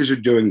what pitchers are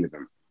doing to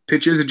them.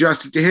 Pitchers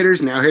adjusted to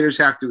hitters. Now hitters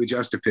have to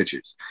adjust to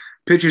pitchers.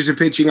 Pitchers are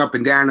pitching up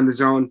and down in the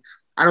zone.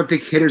 I don't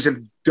think hitters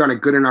have done a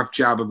good enough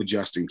job of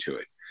adjusting to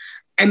it.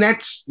 And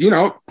that's,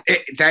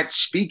 that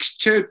speaks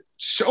to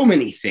so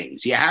many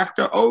things. You have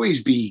to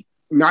always be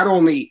not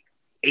only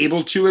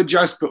able to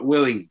adjust, but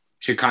willing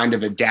to kind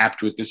of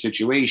adapt with the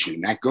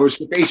situation. That goes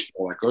for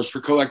baseball. That goes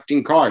for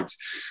collecting cards.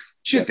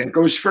 That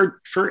goes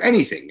for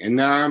anything.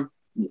 And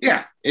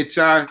it's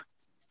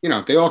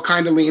they all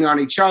kind of lean on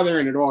each other,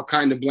 and it all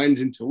kind of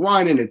blends into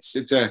one. And it's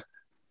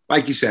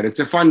like you said, it's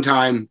a fun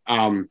time.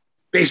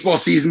 Baseball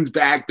season's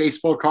back.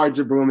 Baseball cards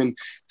are booming.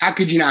 How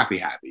could you not be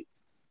happy?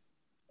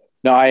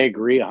 No, I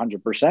agree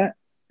 100%.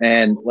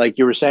 And like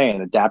you were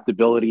saying,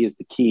 adaptability is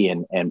the key,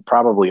 and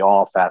probably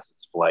all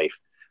facets of life.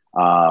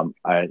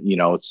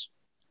 It's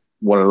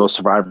one of those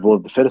survival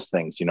of the fittest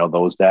things.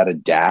 Those that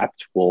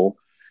adapt will,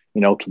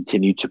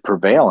 continue to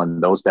prevail,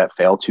 and those that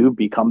fail to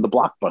become the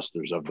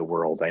blockbusters of the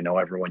world. I know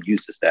everyone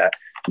uses that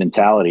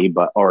mentality,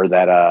 or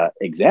that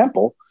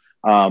example,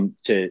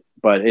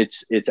 but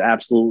it's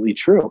absolutely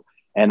true.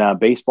 And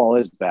baseball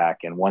is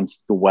back, and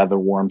once the weather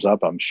warms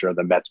up, I'm sure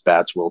the Mets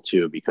bats will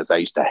too, because I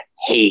used to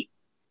hate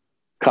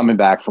coming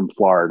back from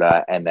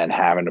Florida and then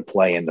having to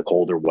play in the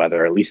colder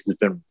weather. At least it's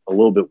been a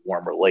little bit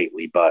warmer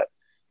lately, but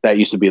that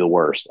used to be the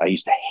worst. I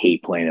used to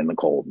hate playing in the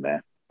cold,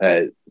 man.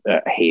 I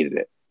hated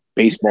it.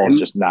 Baseball is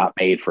just not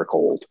made for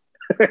cold.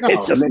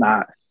 It's just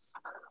not.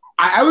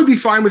 I would be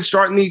fine with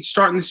starting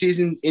the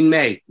season in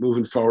May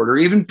moving forward, or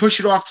even push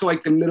it off to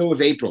like the middle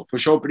of April,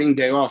 push opening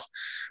day off,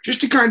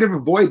 just to kind of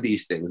avoid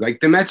these things. Like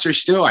the Mets are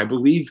still, I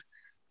believe,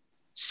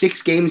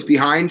 6 games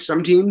behind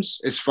some teams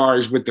as far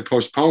as with the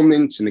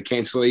postponements and the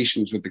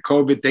cancellations with the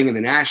COVID thing and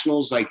the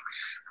Nationals. Like,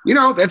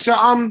 that's a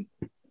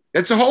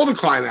hole to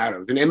climb out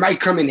of. And it might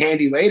come in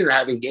handy later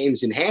having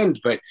games in hand.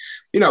 But,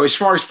 as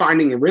far as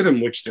finding a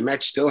rhythm, which the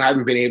Mets still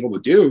haven't been able to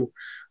do,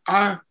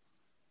 I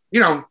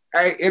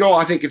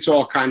think it's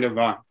all kind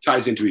of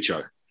ties into each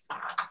other.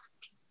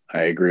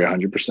 I agree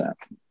 100%.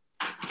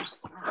 All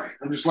right.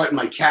 I'm just letting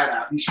my cat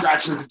out. He's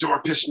scratching at the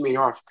door, pissing me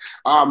off.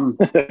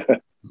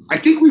 I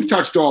think we've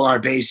touched all our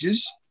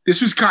bases.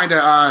 This was kind of,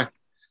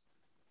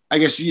 I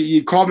guess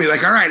you called me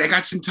like, all right, I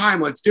got some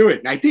time. Let's do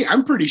it. And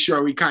I'm pretty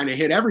sure we kind of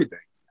hit everything.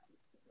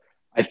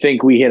 I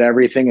think we hit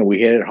everything, and we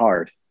hit it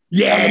hard.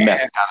 Yeah. The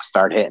Mets got to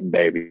start hitting,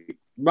 baby.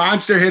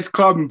 Monster Hits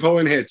Club and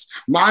pulling hits.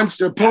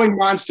 Pulling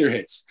monster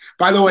hits.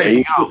 By the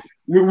way,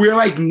 we're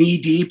like knee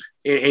deep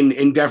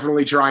and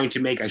definitely trying to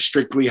make a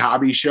strictly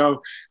hobby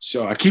show.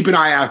 So keep an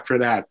eye out for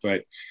that.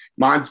 But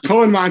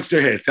pulling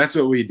monster hits, that's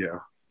what we do.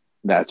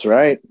 That's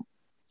right.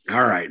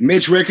 All right.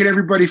 Mitch, where can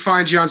everybody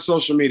find you on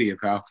social media,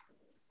 pal?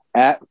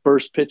 At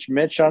First Pitch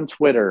Mitch on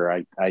Twitter.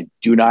 I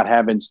do not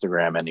have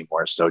Instagram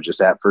anymore, so just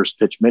at First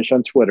Pitch Mitch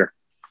on Twitter.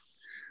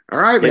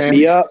 All right, man. Hit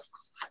me up.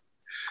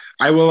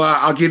 I will.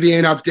 I'll give you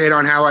an update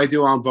on how I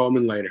do on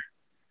Bowman later.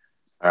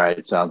 All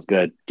right, sounds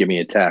good. Give me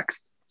a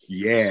text.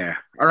 Yeah.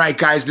 All right,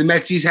 guys. The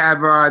Metsies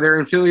have they're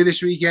in Philly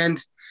this weekend.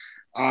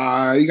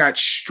 You got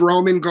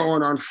Stroman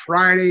going on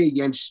Friday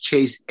against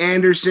Chase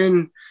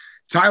Anderson.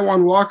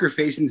 Taijuan Walker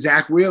facing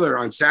Zach Wheeler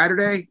on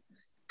Saturday.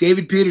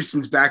 David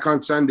Peterson's back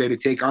on Sunday to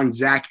take on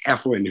Zach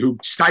Eflin, who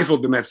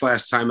stifled the Mets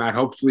last time out.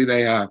 Hopefully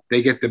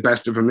they get the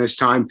best of him this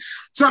time.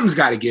 Something's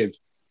got to give.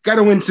 Got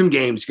to win some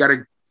games. Got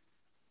to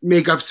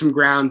make up some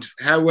ground.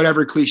 Have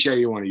whatever cliche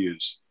you want to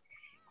use.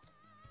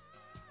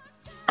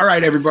 All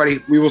right, everybody.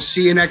 We will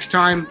see you next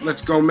time.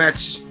 Let's go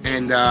Mets,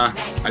 and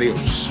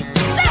adios.